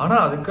 ஆனா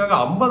அதுக்காக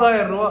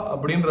 50,000 ரூபாய்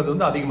அப்படின்றது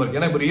வந்து அதிகமா இருக்கு.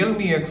 ஏன்னா இப்ப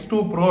Realme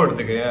X2 Pro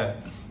எடுத்துக்க,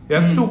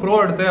 X2 Pro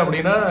எடுத்து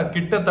அப்படின்னா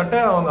கிட்டத்தட்ட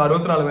அவங்க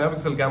 64 மெகா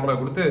பிக்சல் கேமரா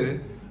கொடுத்து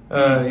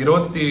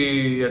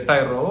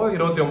 28,000 ரூபாய்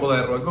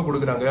 29,000 ரூபாய்க்கு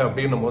கொடுக்குறாங்க.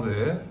 அப்படின்னும் போது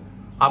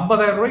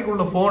 50,000 ரூபாய்க்கு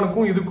உள்ள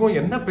போனுக்கும் இதுக்கும்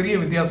என்ன பெரிய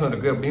வித்தியாசம்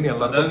இருக்கு அப்படின்னு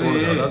எல்லாருக்கும்.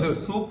 அதாவது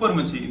சூப்பர்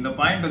மச்சி, இந்த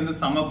பாயிண்ட் வந்து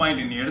செம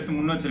பாயிண்ட் நீ எடுத்து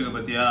முன் வச்சிருக்க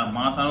பத்தியா,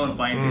 மாசான ஒரு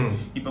பாயிண்ட்.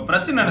 இப்ப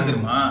பிரச்சனை என்ன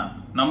தெரியுமா,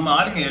 நம்ம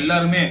ஆளுங்க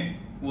எல்லாருமே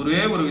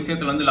ஒரே ஒரு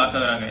விஷயத்துல வந்து லாக்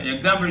ஆகுறாங்க.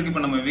 எக்ஸாம்பிளுக்கு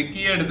இப்ப நம்ம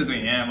விக்கியே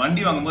எடுத்துக்கோங்க,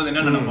 வண்டி வாங்கும்போது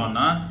என்ன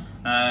நினைப்பான்னா,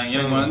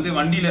 எனக்கு வந்து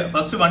வண்டியில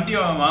ஃபர்ஸ்ட் வண்டி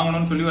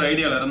வாங்கணும்னு சொல்லி ஒரு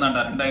ஐடியால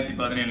இருந்தான்டா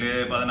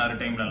 2017-16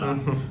 டைம்ல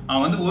எல்லாம்.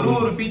 அவன் வந்து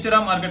ஒரு ஃபீச்சரா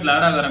மார்க்கெட்ல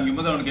ஆட் ஆக ஆரம்பிக்கும்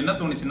போது அவனுக்கு என்ன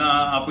தோணுச்சுன்னா,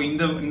 அப்போ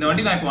இந்த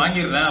வண்டி நான் இப்ப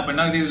வாங்கிடுறேன், அப்ப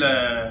என்ன இதுல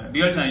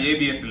டியூயல் சேனல்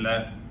ஏபிஎஸ் இல்ல,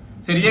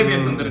 சரி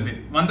ஏபிஎஸ் வந்துருது.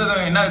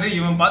 வந்ததும் என்ன ஆகுது,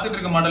 இவன் பாத்துட்டு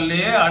இருக்க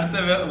மாடல்லயே அடுத்த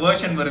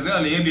வெர்ஷன் வருது,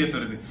 அதுல ஏபிஎஸ்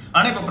வருது.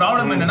 ஆனா இப்ப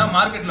ப்ராப்ளம் என்னன்னா,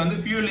 மார்க்கெட்ல வந்து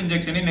ஃபியூல்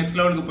இன்ஜெக்ஷன் நெக்ஸ்ட்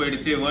லெவலுக்கு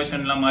போயிடுச்சு,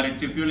 வெர்ஷன் எல்லாம்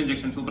மாறிடுச்சு, ஃபியூல்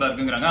இன்ஜெக்ஷன் சூப்பரா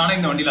இருக்குங்கிறாங்க. ஆனா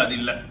இந்த வண்டியில அது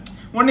இல்ல.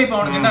 உடனே இப்ப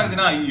அவனுக்கு என்ன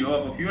ஆகுதுன்னா, ஐயோ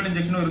அப்ப ஃபியூல்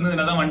இன்ஜெக்ஷன்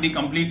இருந்ததுன்னா வண்டி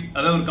கம்ப்ளீட்,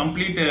 அதாவது ஒரு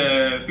கம்ப்ளீட்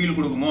ஃபீல்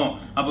கொடுக்குமோ,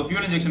 அப்ப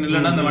ஃபியூல் இன்ஜெக்ஷன்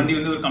இல்லன்னா அந்த வண்டி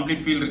வந்து ஒரு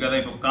கம்ப்ளீட் ஃபீல் இருக்காதா.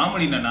 இப்ப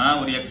காமெடி என்னன்னா,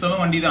 ஒரு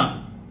எக்ஸலும் வண்டி தான்,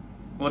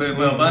 ஒரு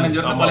 15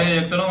 வருஷம் பழைய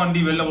எக்ஸலும்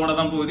வண்டி வெளில ஓட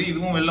தான் போகுது,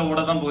 இதுவும் வெளில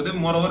ஓட தான் போகுது.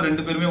 மோரோவர்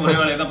ரெண்டு பேருமே ஒரே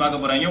வேலையை தான்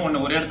பார்க்க போறாங்க,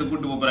 ஒன்னு ஒரே இடத்துக்கு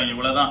கூட்டு போறாங்க,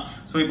 இவ்வளவுதான்.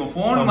 சோ இப்ப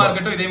போன்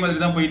மார்க்கெட்டும் இதே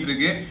மாதிரி தான் போயிட்டு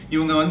இருக்கு.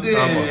 இவங்க வந்து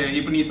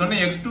இப்ப நீ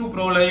சொன்ன X2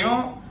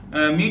 Proலயும்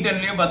Mi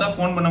 10லயும் பார்த்தா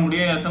போன் பண்ண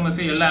முடியும், SMS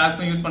எல்லா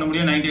ஆப்ஸும் யூஸ் பண்ண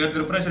முடியும், 90 Hz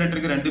ரிஃப்ரெஷ் ரேட்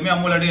இருக்கு, ரெண்டுமே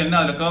AMOLED. என்ன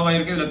அதுல கர்வ்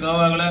ஆயிருக்கு, இதுல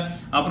கர்வ் ஆகல.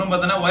 அப்புறம்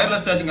பார்த்தா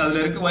வயர்லெஸ் சார்ஜிங் அதுல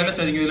இருக்கு, வயர்லெஸ்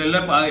சார்ஜிங் இதுல இல்ல.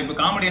 இப்ப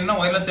காமெடி என்ன,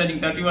 வயர்லெஸ்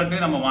சார்ஜிங் 30 வாட்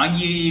நம்ம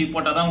வாங்கி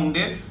போட்டாதான்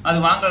உண்டு,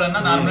 அது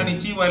வாங்கலன்னா நார்மலா நீ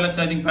சீப் வயர்லெஸ்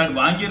சார்ஜிங் பேட்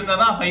வாங்கி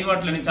இருந்தாதான் 5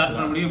 வாட்ல நீ சார்ஜ்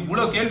பண்ண முடியும்.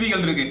 இவ்வளவு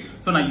கேள்விகள் இருக்கு.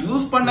 சோ நான்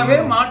யூஸ் பண்ணவே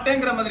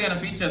மாட்டேங்கிற மாதிரியான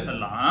ஃபீச்சர்ஸ்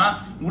எல்லாம்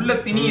உள்ள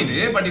திணியுது.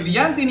 பட் இது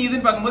ஏன்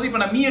திணியுதுன்னு பார்க்கும்போது,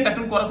 இப்ப நான் மீயை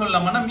டக்குன்னு குறை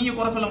சொல்லலாமா, மீயை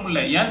குறை சொல்ல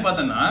முடியல. ஏன்னு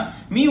பார்த்தோன்னா,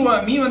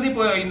 மீ வந்து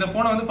இப்போ இந்த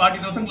போனை வந்து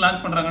 40,000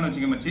 லான்ச் பண்றாங்கன்னு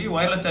வச்சுக்க மச்சி,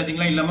 வயர்லெஸ் சார்ஜிங்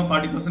இல்லாம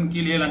 40,000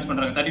 கீழே லான்ச்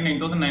பண்றாங்க.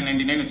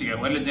 39,999 வச்சுக்க,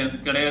 வயர்லெஸ்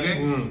சார்ஜ் கிடையாது.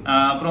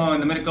 அப்புறம்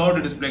இந்த மாதிரி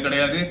கர்வ்டு டிஸ்பிளே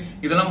கிடையாது.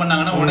 இதெல்லாம்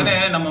பண்ணாங்கன்னா உடனே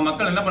நம்ம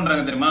மக்கள் என்ன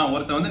பண்றாங்க தெரியுமா,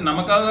 ஒருத்த வந்து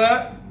நமக்காக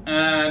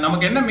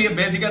நமக்கு என்ன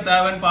பேசிக்கா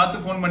தேவைன்னு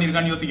பார்த்து போன்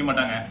பண்ணிருக்கான்னு யோசிக்க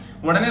மாட்டாங்க.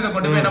 உடனே இதை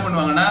கொண்டு போய் என்ன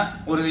பண்ணுவாங்கன்னா,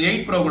 ஒரு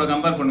 8 Pro கூட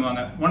கம்பேர்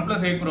பண்ணுவாங்க.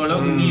 OnePlus 8 Pro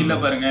அளவுக்கு நீ இல்ல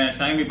பாருங்க,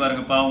 Xiaomi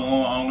பாருங்க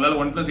பாவம், அவங்களால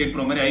OnePlus 8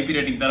 Pro மாதிரி ஐபி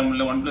ரேட்டிங் தர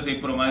முடியல. OnePlus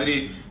 8 Pro மாதிரி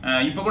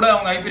இப்ப கூட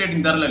அவங்க ஐபி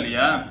ரேட்டிங் தரல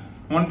இல்லையா.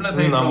 OnePlus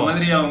 8 Pro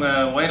மாதிரி அவங்க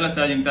வயர்லெஸ்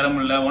சார்ஜிங் தர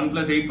முடியல.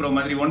 OnePlus 8 Pro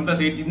மாதிரி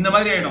OnePlus 8 இந்த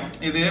மாதிரி ஆயிடும்.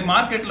 இது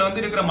மார்க்கெட்ல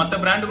வந்து இருக்கிற மத்த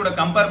பிராண்ட் கூட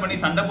கம்பேர் பண்ணி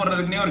சண்டை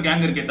போடுறதுக்குன்னே ஒரு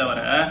கேங் இருக்கே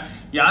தவிர,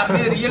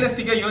 யாருமே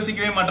ரியலிஸ்டிக்கா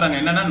யோசிக்கவே மாட்டாங்க.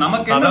 என்னன்னா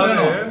நமக்கு என்ன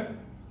வேணும்,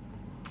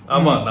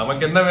 ஆமா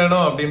நமக்கு என்ன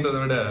வேணும் அப்படின்றத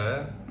விட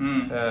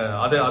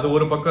அது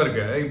ஒரு பக்கம்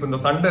இருக்கு. இப்ப இந்த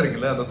சண்டை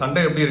இருக்குல்ல, அந்த சண்டை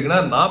எப்படி இருக்குன்னா,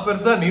 நான்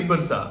பெருசா நீ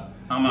பெருசா,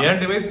 என்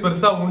டிவைஸ்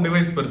பெருசா உன்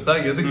டிவைஸ் பெருசா,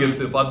 எதுக்கு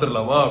எடுத்து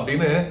பாத்துடலாமா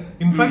அப்படின்னு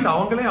இன்ஃபேக்ட்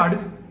அவங்களே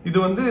இது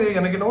வந்து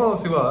எனக்கு என்னவோ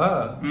சிவா,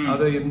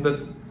 அது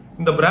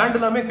இந்த பிராண்ட்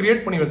எல்லாமே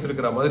கிரியேட் பண்ணி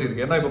வச்சிருக்கிற மாதிரி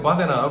இருக்கு. ஏன்னா இப்ப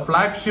பாத்தீங்கன்னா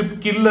பிளாக்ஷிப்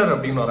கில்லர்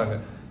அப்படின்னு வராங்க.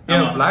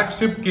 ஏன்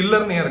பிளாக்ஷிப்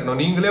கில்லர்னு ஏன்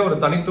இருக்கணும், நீங்களே ஒரு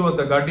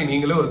தனித்துவத்தை காட்டி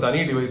நீங்களே ஒரு தனி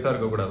டிவைஸா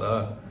இருக்க கூடாதா?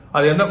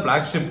 அது என்ன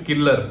பிளாக்ஷிப்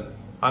கில்லர்,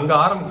 அங்க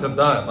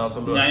ஆரம்பிச்சதுதான் நான்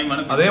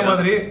சொல்லுவேன். அதே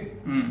மாதிரி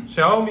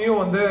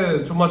ஷியாமியும் வந்து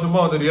சும்மா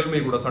வந்து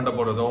ரியல்மி கூட சண்டை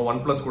போடுறதும்,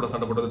 OnePlus கூட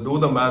சண்டை போடுறதும், டூ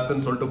த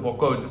மேத்னு சொல்லிட்டு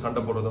பொக்கோ வச்சு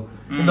சண்டை போடுறதும்,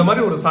 இந்த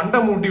மாதிரி ஒரு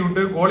சண்டை மூட்டி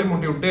விட்டு கோழி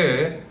மூட்டி விட்டு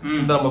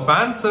இந்த நம்ம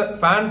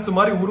ஃபேன்ஸ்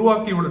மாதிரி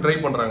உருவாக்கி விட ட்ரை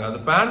பண்றாங்க.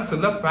 அது ஃபேன்ஸ்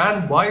இல்ல,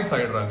 ஃபேன் பாய்ஸ்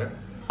ஆயிடுறாங்க.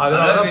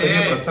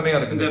 பிரச்சனையா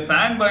இருக்கு. இந்த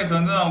ஃபேன் பாய்ஸ்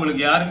வந்து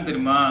அவங்களுக்கு யாருன்னு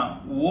தெரியுமா,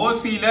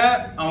 ஓசில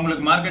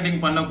அவங்களுக்கு மார்க்கெட்டிங்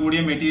பண்ணக்கூடிய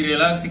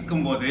மெட்டீரியலா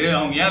சிக்கும் போது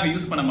அவங்க ஏன்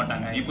யூஸ் பண்ண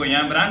மாட்டாங்க. இப்போ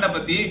என் பிராண்ட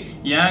பத்தி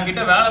என்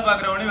கிட்ட வேலை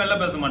பாக்குறவனே வெளில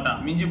பேச மாட்டான்.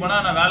 மிஞ்சி போனா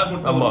நான் வேலை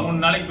கொடுத்த 3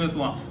 நாளைக்கு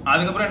பேசுவான்.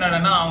 அதுக்கப்புறம்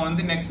என்னன்னா அவன்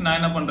வந்து நெக்ஸ்ட் நான்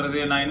என்ன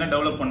பண்றது, நான் என்ன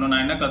டெவலப் பண்ணணும்,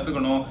 நான் என்ன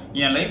கத்துக்கணும்,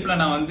 என் லைஃப்ல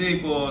நான் வந்து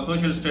இப்போ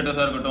சோசியல்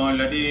ஸ்டேட்டஸா இருக்கட்டும்,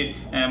 இல்லாட்டி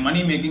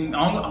மணி மேக்கிங்,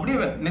 அவங்க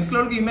அப்படியே நெக்ஸ்ட்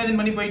லெவலுக்கு இமேஜின்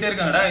பண்ணி போயிட்டே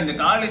இருக்காங்கடா. இந்த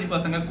காலேஜ்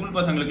பசங்க ஸ்கூல்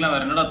பசங்களுக்கு எல்லாம்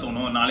வேற என்னடா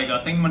தோணும், நாளைக்கு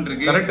அசைன்மெண்ட்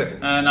இருக்கு,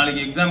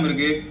 நாளைக்கு எக்ஸாம்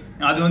இருக்கு,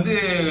 அது வந்து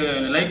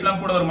லைஃப்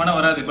லாங் கூட வருமானம்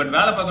வராது. பட்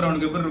வேலை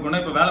பாக்குறவனுக்கு எப்படி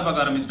இருக்கும்னா, இப்ப வேலை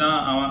பார்க்க ஆரம்பிச்சிட்டான்,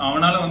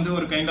 அவனால வந்து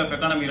ஒரு கைண்ட் ஆஃப்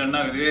எக்கானமி ரன்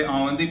ஆகுது.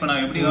 அவன் வந்து இப்ப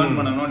நான் எப்படி ஏர்ன்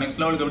பண்ணணும், நெக்ஸ்ட்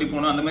லெவலுக்கு எப்படி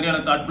போகணும், அந்த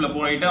மாதிரியான தாட்ல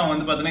போயிட்டு அவன்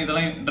வந்து பாத்தீங்கன்னா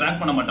இதெல்லாம்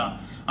டிராக் பண்ண மாட்டான்.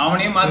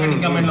 அவனே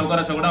மார்க்கெட்டிங் கம்பெனில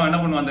உட்காரச்ச கூட அவன்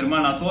என்ன பண்ணுவான்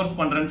தெரியுமா, நான் சோர்ஸ்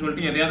பண்றேன்னு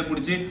சொல்லிட்டு எதையாவது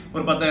பிடிச்சி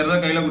ஒரு 10,000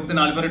 ரூபாய் கையில கொடுத்து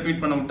 4 பேரை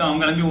ட்வீட் பண்ண விட்டு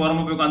அவங்க கிளம்பி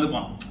ஓரமா போய்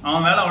உட்காந்துப்பான்.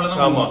 அவன் வேலை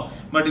அவ்வளவுதான் பண்ணுவான்.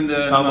 பட் இந்த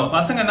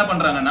பசங்க என்ன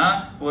பண்றாங்கன்னா,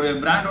 ஒரு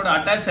பிராண்டோட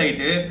அட்டாச்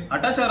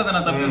ஆகிறத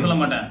நான் தப்பே சொல்ல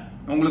மாட்டேன்.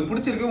 உங்களுக்கு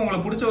பிடிச்சிருக்கு,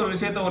 உங்களுக்கு பிடிச்ச ஒரு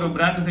விஷயத்த ஒரு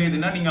பிராண்ட்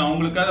செய்யுதுன்னா நீங்க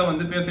அவங்களுக்காக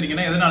வந்து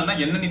பேசுறீங்கன்னா, எதனாலனா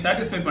என்ன நீ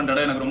சாட்டிஸ்ஃபை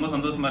பண்றடா, எனக்கு ரொம்ப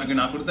சந்தோஷமா இருக்கு,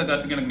 நான் கொடுத்த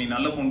காசுக்கு எனக்கு நீ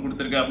நல்ல போன்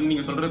கொடுத்துருக்க அப்படின்னு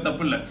நீங்க சொல்றது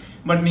தப்பு இல்ல.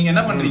 பட் நீங்க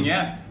என்ன பண்றீங்க,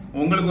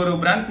 உங்களுக்கு ஒரு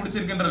பிராண்ட்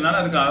பிடிச்சிருக்குன்றதுனால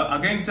அதுக்கு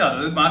அகைன்ஸ்டா,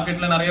 அதாவது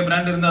மார்க்கெட்ல நிறைய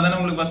பிராண்ட் இருந்தா தானே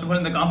உங்களுக்கு ஃபர்ஸ்ட் ஆஃப்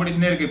ஆல் இந்த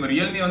காம்படிஷனே இருக்கு. இப்ப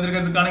ரியல்மி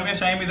வந்திருக்கிறதுக்கானவே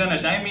Xiaomi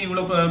தானே. Xiaomi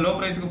இவ்வளவு லோ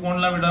பிரைஸ்க்கு போன்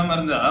எல்லாம் விடாம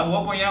இருந்தா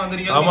ஓப்போ ஏன் வந்து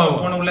ரியல்மி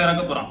போன் உள்ள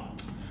இறக்க போறான்?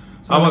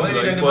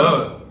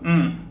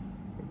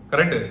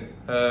 கரெக்ட்.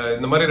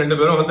 இந்த மாதிரி 2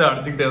 பேரும் வந்து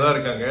அடிச்சுக்கிட்டே தான்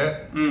இருக்காங்க.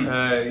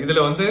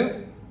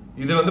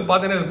 இது வந்து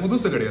பாத்தீங்கன்னா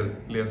புதுசு கிடையாது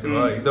இல்லையா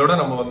சிவா. இதோட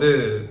நம்ம வந்து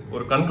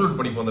ஒரு கன்க்ளூட்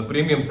பண்ணிப்போம் இந்த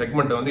பிரீமியம்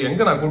செக்மெண்ட் வந்து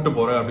எங்க நான் கூட்டு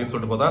போறேன் அப்படின்னு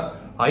சொல்லிட்டு பார்த்தா,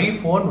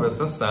 iPhone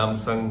versus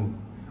Samsung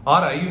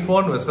R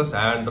iPhone versus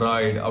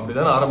Android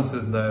அப்படிதான்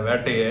ஆரம்பிச்சது இந்த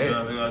வேட்டையே.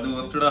 அது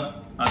ஒஸ்டடா,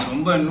 அது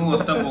ரொம்ப இன்னும்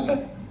ஒஸ்டா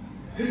போகும்.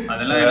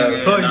 அதெல்லாம்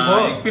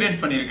நான்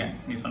எக்ஸ்பீரியன்ஸ் பண்ணிருக்கேன்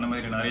நீ சொன்ன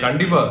மாதிரி நிறைய.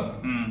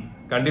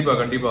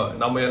 கண்டிப்பா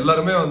நம்ம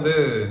எல்லாருமே வந்து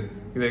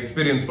இதை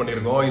எக்ஸ்பீரியன்ஸ்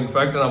பண்ணிருக்கோம்.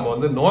 இன்ஃபேக்ட் நம்ம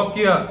வந்து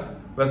நோக்கியா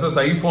வெர்சஸ்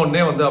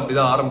ஐபோன்னே வந்து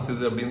அப்படிதான்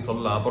ஆரம்பிச்சது அப்படின்னு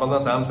சொல்லலாம். அப்புறம்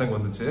தான் சாம்சங்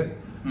வந்துச்சு.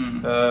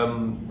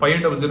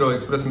 500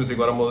 எக்ஸ்பிரஸ்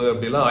மியூசிக் வரும்போது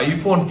அப்படிலாம்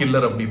ஐபோன்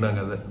கில்லர்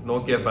அப்படின்னாங்க அது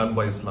நோக்கியா ஃபேன்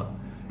பாய்ஸ்லாம்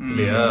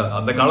இல்லையா.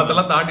 அந்த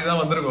காலத்தெல்லாம் தாண்டி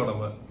தான் வந்திருக்கோம்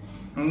நம்ம.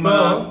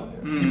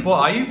 இப்போ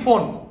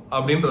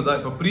அப்படின்றதா.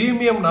 இப்ப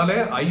பிரீமியம்னாலே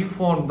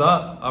ஐபோன்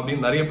தான்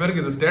அப்படின்னு நிறைய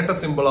பேருக்கு இது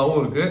ஸ்டேட்டஸ் சிம்பிளாவும்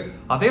இருக்கு.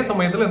 அதே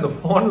சமயத்துல இந்த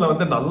போன்ல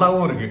வந்து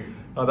நல்லாவும் இருக்கு.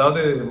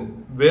 அதாவது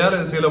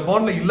வேற சில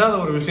போன்ல இல்லாத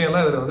ஒரு விஷயம்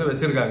எல்லாம் இதுல வந்து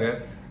வச்சிருக்காங்க.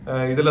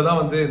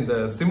 இதுலதான் வந்து இந்த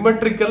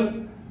சிமெட்ரிக்கல்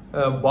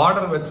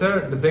பார்டர் வச்ச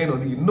டிசைன்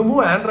வந்து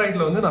இன்னமும்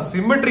ஆண்ட்ராய்ட்ல வந்து நான்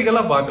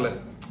சிமெட்ரிக்கலா பார்க்கல.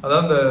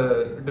 அதாவது இந்த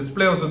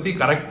டிஸ்பிளேவை சுத்தி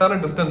கரெக்டான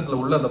டிஸ்டன்ஸ்ல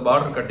உள்ள அந்த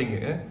பார்டர் கட்டிங்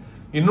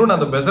இன்னும்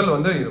அந்த பெசல்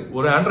வந்து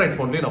ஒரு ஆண்ட்ராய்ட்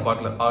போன்லயும் நான்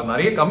பார்க்கல.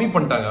 நிறைய கம்மி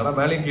பண்ணிட்டாங்க. ஆனா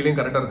மேலேயும் கீழே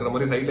கரெக்டா இருக்கிற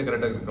மாதிரி, சைட்ல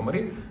கரெக்டா இருக்கிற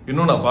மாதிரி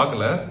இன்னும் நான்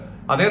பார்க்கல.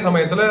 அதே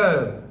சமயத்துல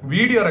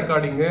வீடியோ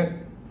ரெக்கார்டிங்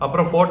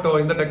அப்புறம் போட்டோ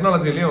இந்த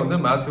டெக்னாலஜிலயும் வந்து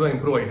மேசிவா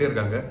இம்ப்ரூவ் ஆயிட்டே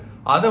இருக்காங்க.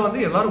 அதை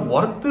வந்து எல்லாரும்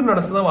ஒர்த்து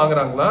நினைச்சுதான்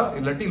வாங்குறாங்களா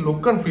இல்லாட்டி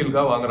லுக் அண்ட்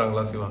ஃபீல்கா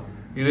வாங்குறாங்களா சிவா?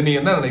 இது நீ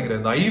என்ன நினைக்கிற?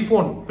 இந்த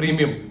ஐபோன்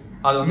பிரீமியம்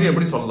அதை வந்து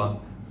எப்படி சொல்லலாம்?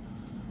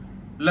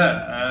 இல்ல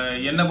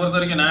என்ன பொறுத்த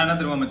வரைக்கும் நான் என்ன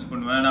திரும்ப மச்சு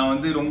பண்ணுவேன், நான்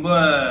வந்து ரொம்ப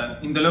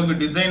இந்த அளவுக்கு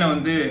டிசைனை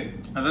வந்து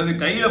அதாவது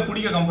கையில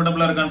பிடிக்க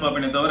கம்ஃபர்டபுளா இருக்கான்னு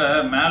பாப்பேனே தவிர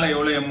மேல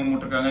எவ்வளவு எம்எம்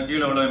விட்டுருக்காங்க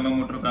கீழே எவ்வளவு எம்எம்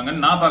விட்டுருக்காங்க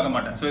நான் பார்க்க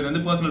மாட்டேன். சோ இது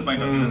வந்து பர்சனல்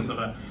பாயிண்ட் ஆஃப் வியூ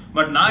சொல்றேன்.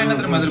 பட் நான் என்ன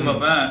திரும்ப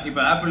எதிர்பார்ப்பேன்,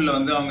 இப்ப ஆப்பிள்ல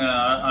வந்து அவங்க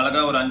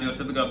அழகா ஒரு 5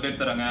 வருஷத்துக்கு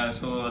அப்டேட் தராங்க.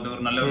 சோ அது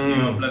ஒரு நல்ல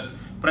விஷயம். பிளஸ்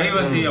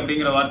பிரைவசி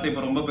அப்படிங்கிற வார்த்தை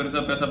இப்ப ரொம்ப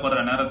பெருசா பேசப்படுற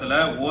நேரத்துல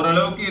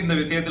ஓரளவுக்கு இந்த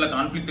விஷயத்துல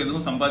கான்ஃபிளிக்ட்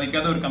எதுவும்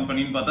சம்பாதிக்காத ஒரு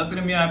கம்பெனின்னு பார்த்தா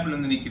திரும்பி ஆப்பிள்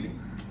வந்து நிக்குது.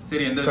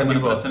 சரி, எந்த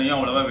விதமான பிரச்சனையும்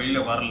அவ்வளவா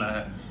வெளியில வரல.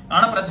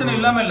 ஆனா பிரச்சனை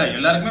இல்லாம இல்ல,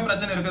 எல்லாருக்குமே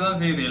பிரச்சனை இருக்கதான்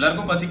செய்யுது.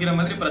 எல்லாருக்கும் பசிக்கிற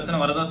மாதிரி பிரச்சனை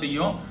வரதான்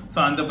செய்யும். சோ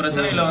அந்த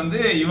பிரச்சனையில வந்து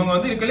இவங்க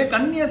வந்து இருக்கலே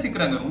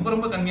கண்ணியாசிக்கிறாங்க, ரொம்ப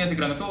ரொம்ப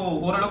கண்ணியாசிக்கிறாங்க. சோ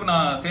ஓரளவுக்கு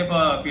நான் சேஃபா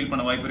ஃபீல்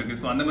பண்ண வாய்ப்பு இருக்கு.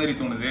 சோ அந்த மாதிரி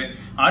தோணுது.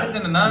 அடுத்து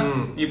என்னன்னா,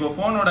 இப்போ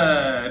போனோட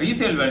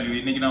ரீசேல் வேல்யூ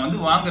இன்னைக்கு நான்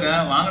வந்து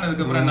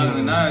வாங்கினதுக்கு அப்புறம் என்ன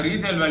ஆகுதுன்னா,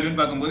 ரீசேல் வேல்யூன்னு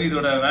பார்க்கும்போது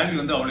இதோட வேல்யூ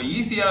வந்து அவ்வளவு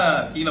ஈஸியா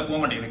கீழே போக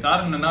மாட்டேங்குது.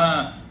 காரணம் என்னன்னா,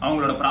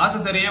 அவங்களோட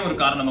ப்ராசஸரே ஒரு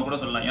காரணமா கூட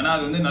சொல்லலாம். ஏன்னா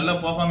அது வந்து நல்ல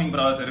பெர்ஃபார்மிங்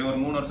ப்ராசஸர். ஒரு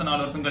 3 வருஷம்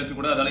 4 வருஷம் கழிச்சு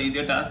கூட அதால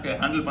ஈஸியா டாஸ்க்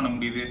ஹேண்டில் பண்ண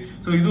முடியுது.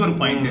 சோ இது ஒரு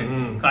பாயிண்ட்.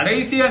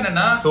 கடைசியா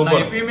என்னன்னா,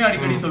 நான் எப்பயுமே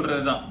அடிக்கடி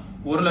சொல்றதுதான்,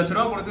 1 லட்ச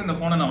ரூபா கொடுத்து இந்த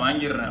போனை நான்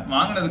வாங்கிடுறேன்.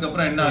 வாங்கினதுக்கு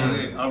அப்புறம் என்ன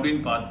ஆகுது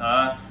அப்படின்னு பார்த்தா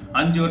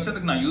 5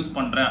 வருஷத்துக்கு நான் யூஸ்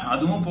பண்றேன்.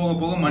 அதுவும் போக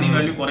போக மணி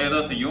வேல்யூ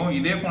குறையதான் செய்யும்.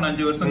 இதே போன்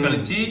 5 வருஷம்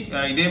கழிச்சு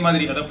இதே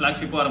மாதிரி அதாவது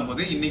பிளாக்ஷிப்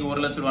வரும்போது இன்னைக்கு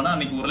 1 லட்ச ரூபானா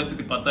அன்னைக்கு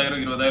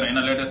 1,10,000 20,000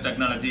 ஏன்னா லேட்டஸ்ட்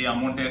டெக்னாலஜி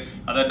அமௌண்ட்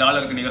அதாவது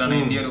டாலருக்கு நிகரான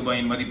இந்திய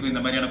ரூபாயின் மதிப்பு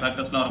இந்த மாதிரியான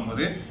ஃபேக்டர்ஸ் எல்லாம்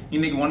வரும்போது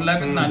இன்னைக்கு 1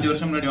 லேக் 5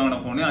 வருஷம் முன்னாடி வாங்கின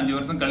போன் 5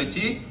 வருஷம்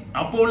கழிச்சு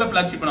அப்போ உள்ள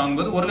பிளாக்ஷிப்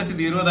வாங்கும்போது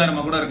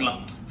 1,20,000 கூட இருக்கலாம்.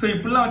 சோ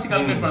இப்படிலாம் வச்சு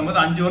கால்குலேட்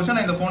பண்ணும்போது 5 வருஷம்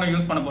நான் இந்த போனை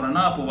யூஸ் பண்ண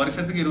போறேன்னா அப்போ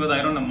வருஷத்துக்கு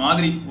 20,000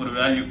 மாதிரி ஒரு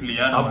வேல்யூ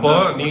இல்லையா? அப்போ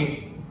நீ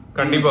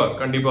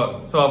கண்டிப்பா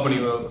சோ அப்ப நீ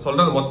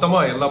சொல்றது மொத்தமா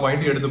எல்லா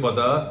பாயிண்ட்டையும் எடுத்து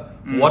பார்த்தா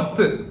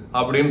ஒர்த்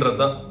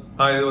அப்படின்றதுதான்.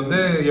 நான் இது வந்து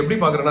எப்படி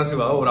பாக்குறேன்னா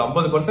சிவா, ஒரு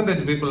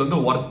 50% பீப்புள் வந்து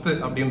ஒர்த்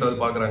அப்படின்றது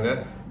பாக்குறாங்க.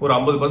 ஒரு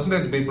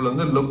 50% பீப்புள்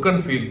வந்து லுக்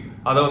அண்ட் ஃபீல்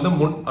அதை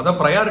வந்து அத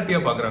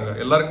ப்ரையாரிட்டியா பாக்குறாங்க.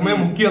 எல்லாருக்குமே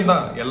முக்கியம்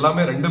தான்,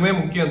 எல்லாமே ரெண்டுமே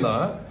முக்கியம்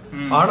தான்.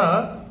 ஆனா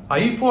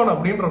ஐபோன்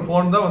அப்படின்ற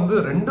போன் தான் வந்து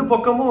ரெண்டு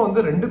பக்கமும்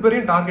வந்து 2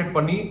 பேரையும் டார்கெட்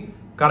பண்ணி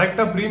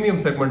கரெக்டா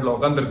பிரீமியம் செக்மெண்ட்ல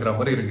உட்கார்ந்து இருக்கிற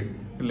மாதிரி இருக்கு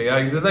இல்லையா?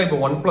 இதுதான் இப்ப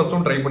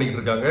OnePlusம் ட்ரை பண்ணிட்டு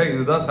இருக்காங்க.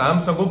 இதுதான்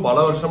சாம்சங்கும் பல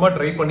வருஷமா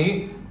ட்ரை பண்ணி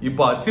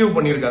இப்ப அச்சீவ்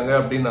பண்ணிருக்காங்க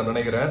அப்படின்னு நான்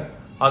நினைக்கிறேன்.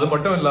 அது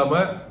மட்டும்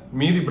இல்லாம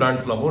மீதி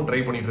பிராண்ட்ஸ் எல்லாமும்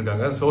ட்ரை பண்ணிட்டு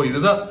இருக்காங்க. சோ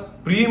இதுதான்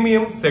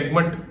பிரீமியம்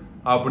செக்மெண்ட்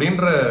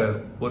அப்படின்ற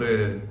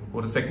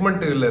ஒரு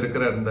செக்மெண்ட்ல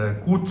இருக்கிற இந்த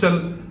கூச்சல்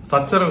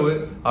சச்சரவு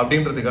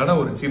அப்படின்றதுக்கான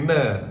ஒரு சின்ன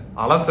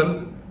அலசல்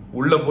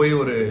உள்ள போய்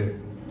ஒரு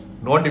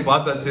நோண்டி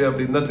பார்த்தாச்சு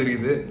அப்படின்னு தான்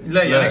தெரியுது.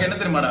 இல்ல எனக்கு என்ன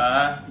தெரியுமாடா,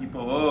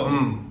 இப்போ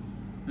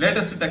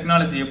லேட்டஸ்ட்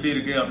டெக்னாலஜி எப்படி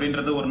இருக்கு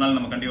அப்படின்றது ஒரு நாள்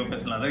நம்ம கண்டிப்பா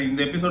பேசலாம். அதாவது இந்த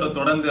எபிசோட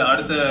தொடர்ந்து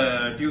அடுத்த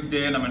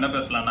டியூஸ்டே நம்ம என்ன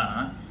பேசலாம்னா,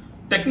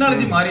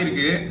 டெக்னாலஜி மாறி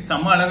இருக்கு,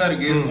 செம்ம அழகா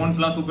இருக்கு, போன்ஸ்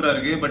எல்லாம் சூப்பரா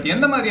இருக்கு. பட்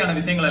எந்த மாதிரியான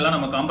விஷயங்கள் எல்லாம்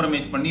நம்ம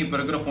காம்ப்ரமைஸ் பண்ணி இப்ப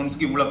இருக்கிற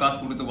போன்ஸ்க்கு இவ்வளவு காசு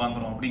கொடுத்து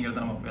வாங்குறோம்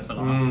அப்படிங்கறத நம்ம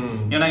பேசலாம்.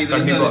 ஏன்னா இது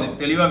வந்து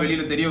தெளிவா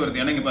வெளியில தெரிய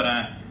வருது. எனக்கு பாரு,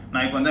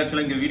 நான் இப்ப வந்து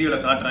ஆக்சுவலா இந்த வீடியோல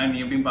காட்டுறேன், நீ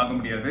எப்படின்னு பார்க்க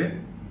முடியாது.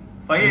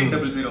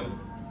 5800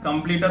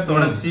 கம்ப்ளீட்டா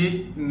தொடச்சி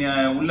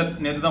உள்ள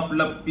நேத்துதான்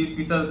ஃபுல்லா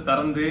பீஸா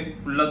திறந்து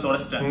ஃபுல்லா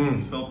தொடச்சிட்டேன்.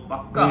 சோ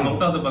பக்கா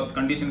அவுட் ஆஃப் த பாக்ஸ்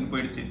கண்டிஷனுக்கு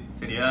போயிடுச்சு.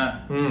 சரியா?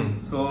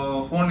 சோ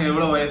போன்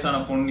எவ்வளவு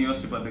வயசான போன்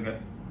யோசிச்சு பாத்துக்க.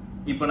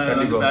 இப்ப நான்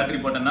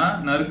பேட்டரி போட்டேன்னா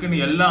நறுக்குன்னு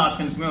எல்லா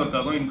ஆப்ஷன்ஸுமே ஒர்க்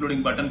ஆகும்,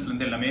 இன்க்ளூடிங் பட்டன்ஸ்ல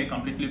இருந்து எல்லாமே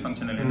கம்ப்ளீட்லி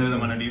ஃபங்க்ஷனல், எந்த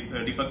விதமான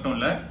டிஃபெக்டும்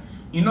இல்ல.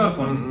 இன்னொரு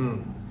போன்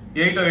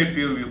 808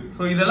 பியூர் வியூ.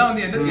 சோ இதெல்லாம்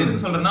வந்து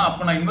எதுக்கு சொல்றேன்னா,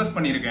 அப்ப நான் இன்வெஸ்ட்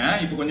பண்ணிருக்கேன்.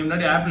 இப்ப கொஞ்சம்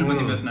முன்னாடி ஆப்பிள்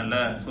பத்தி பேசினேன்ல,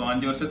 சோ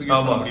 5 வருஷத்துக்கு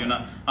யூஸ் பண்ண முடியும்னா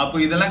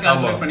அப்ப இதெல்லாம்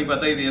கால்குலேட் பண்ணி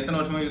பார்த்தா இது எத்தனை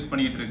வருஷமா யூஸ்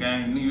பண்ணிட்டு இருக்கேன்,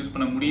 இன்னும் யூஸ்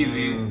பண்ண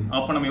முடியுது.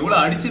 அப்ப நம்ம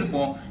எவ்வளவு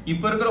அடிச்சிருப்போம்.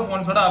 இப்ப இருக்கிற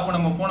போன்ஸோட அப்ப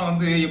நம்ம போனை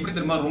வந்து எப்படி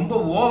தெரியுமா, ரொம்ப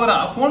ஓவரா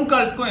போன்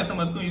கால்ஸ்க்கும்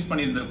எஸ்எம்எஸ்க்கும் யூஸ்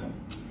பண்ணிருந்திருப்போம்.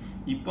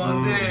 இப்ப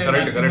வந்து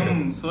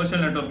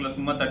சோசியல் நெட்வொர்க்ல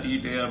சும்மா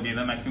தட்டிக்கிட்டு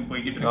அப்படிதான் மேக்ஸிமம்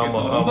போய்கிட்டு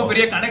இருக்கு. ரொம்ப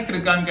பெரிய கனெக்ட்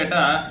இருக்கான்னு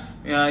கேட்டா,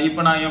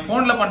 இப்ப நான் என்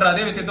போன்ல பண்ற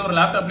அதே விஷயத்த ஒரு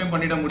லேப்டாப்லயும்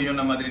பண்ணிட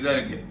முடியும்ன்ற மாதிரி தான்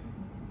இருக்கு.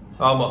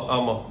 ஆமா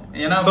ஆமா,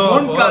 ஏன்னா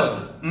போன் கால்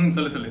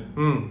சொல்லு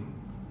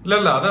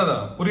இல்ல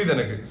அதான் புரியுது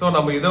எனக்கு. சோ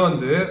நம்ம இத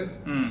வந்து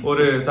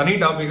ஒரு தனி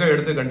டாபிக்கா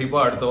எடுத்து கண்டிப்பா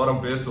அடுத்த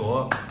வாரம்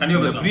பேசுவோம்.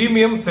 இந்த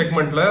பிரீமியம்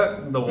செக்மெண்ட்ல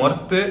இந்த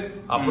ஒர்த்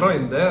அப்புறம்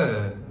இந்த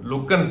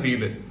லுக் அண்ட்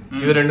ஃபீல்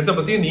இது ரெண்டுத்த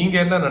பத்தி நீங்க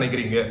என்ன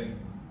நினைக்கிறீங்க?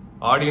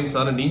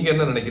 ஆடியன்ஸான நீங்க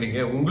என்ன நினைக்கிறீங்க?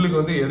 உங்களுக்கு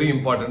வந்து எது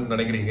இம்பார்ட்டன்ட்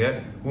நினைக்கிறீங்க?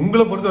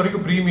 உங்களை பொறுத்த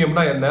வரைக்கும்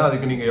பிரீமியம்னா என்ன,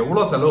 அதுக்கு நீங்க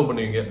எவ்வளவு செலவு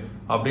பண்ணுவீங்க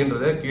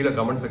அப்படின்றத கீழே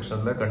கமெண்ட்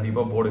செக்ஷன்ல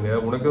கண்டிப்பா போடுங்க.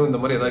 உனக்கும் இந்த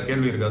மாதிரி ஏதாவது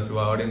கேள்வி இருக்கா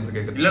சிவா? ஆடியன்ஸ்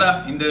கேட்க இல்லடா,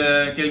 இந்த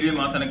கேள்வியே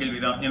மாசான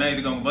கேள்விதான். ஏன்னா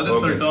இதுக்கு அவங்க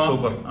பதில்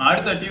சொல்லிட்டோம்.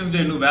 அடுத்த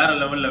டியூஸ்டே இன்னும் வேற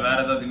லெவல்ல வேற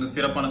ஏதாவது இன்னும்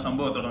சிறப்பான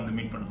சம்பவத்தோட வந்து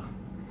மீட் பண்ணலாம்.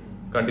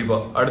 கண்டிப்பா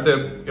அடுத்த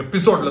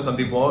எபிசோட்ல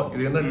சந்திப்போம்.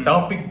 இது என்ன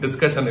topic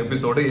discussion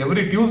episode.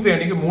 Every Tuesday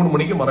அன்னைக்கு 3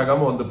 மணிக்கு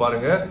மறக்காம வந்து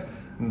பாருங்க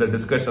இந்த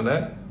டிஸ்கஷனை.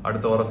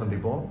 அடுத்த வாரம்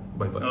சந்திப்போம்.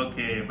 By by.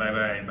 Okay, by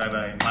by by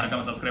by.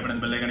 மறக்காம சப்ஸ்கிரைப்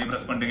பண்ணி பெல் ஐகானை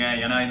பிரஸ் பண்ணுங்க.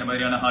 ஏன்னா இந்த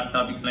மாதிரியான ஹாட்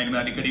டாபிக்ஸ்லாம்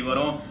இனிமே அடிக்கடி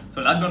வரும். ஸோ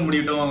லாக்டவுன்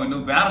முடியட்டும்,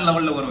 இன்னும் வேற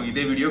லெவல்ல வரும்.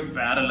 இதே வீடியோ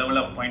வேற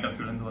லெவல்ல பாயிண்ட் ஆஃப்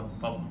வியூல இருந்து வரும்.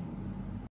 பாப்போம்.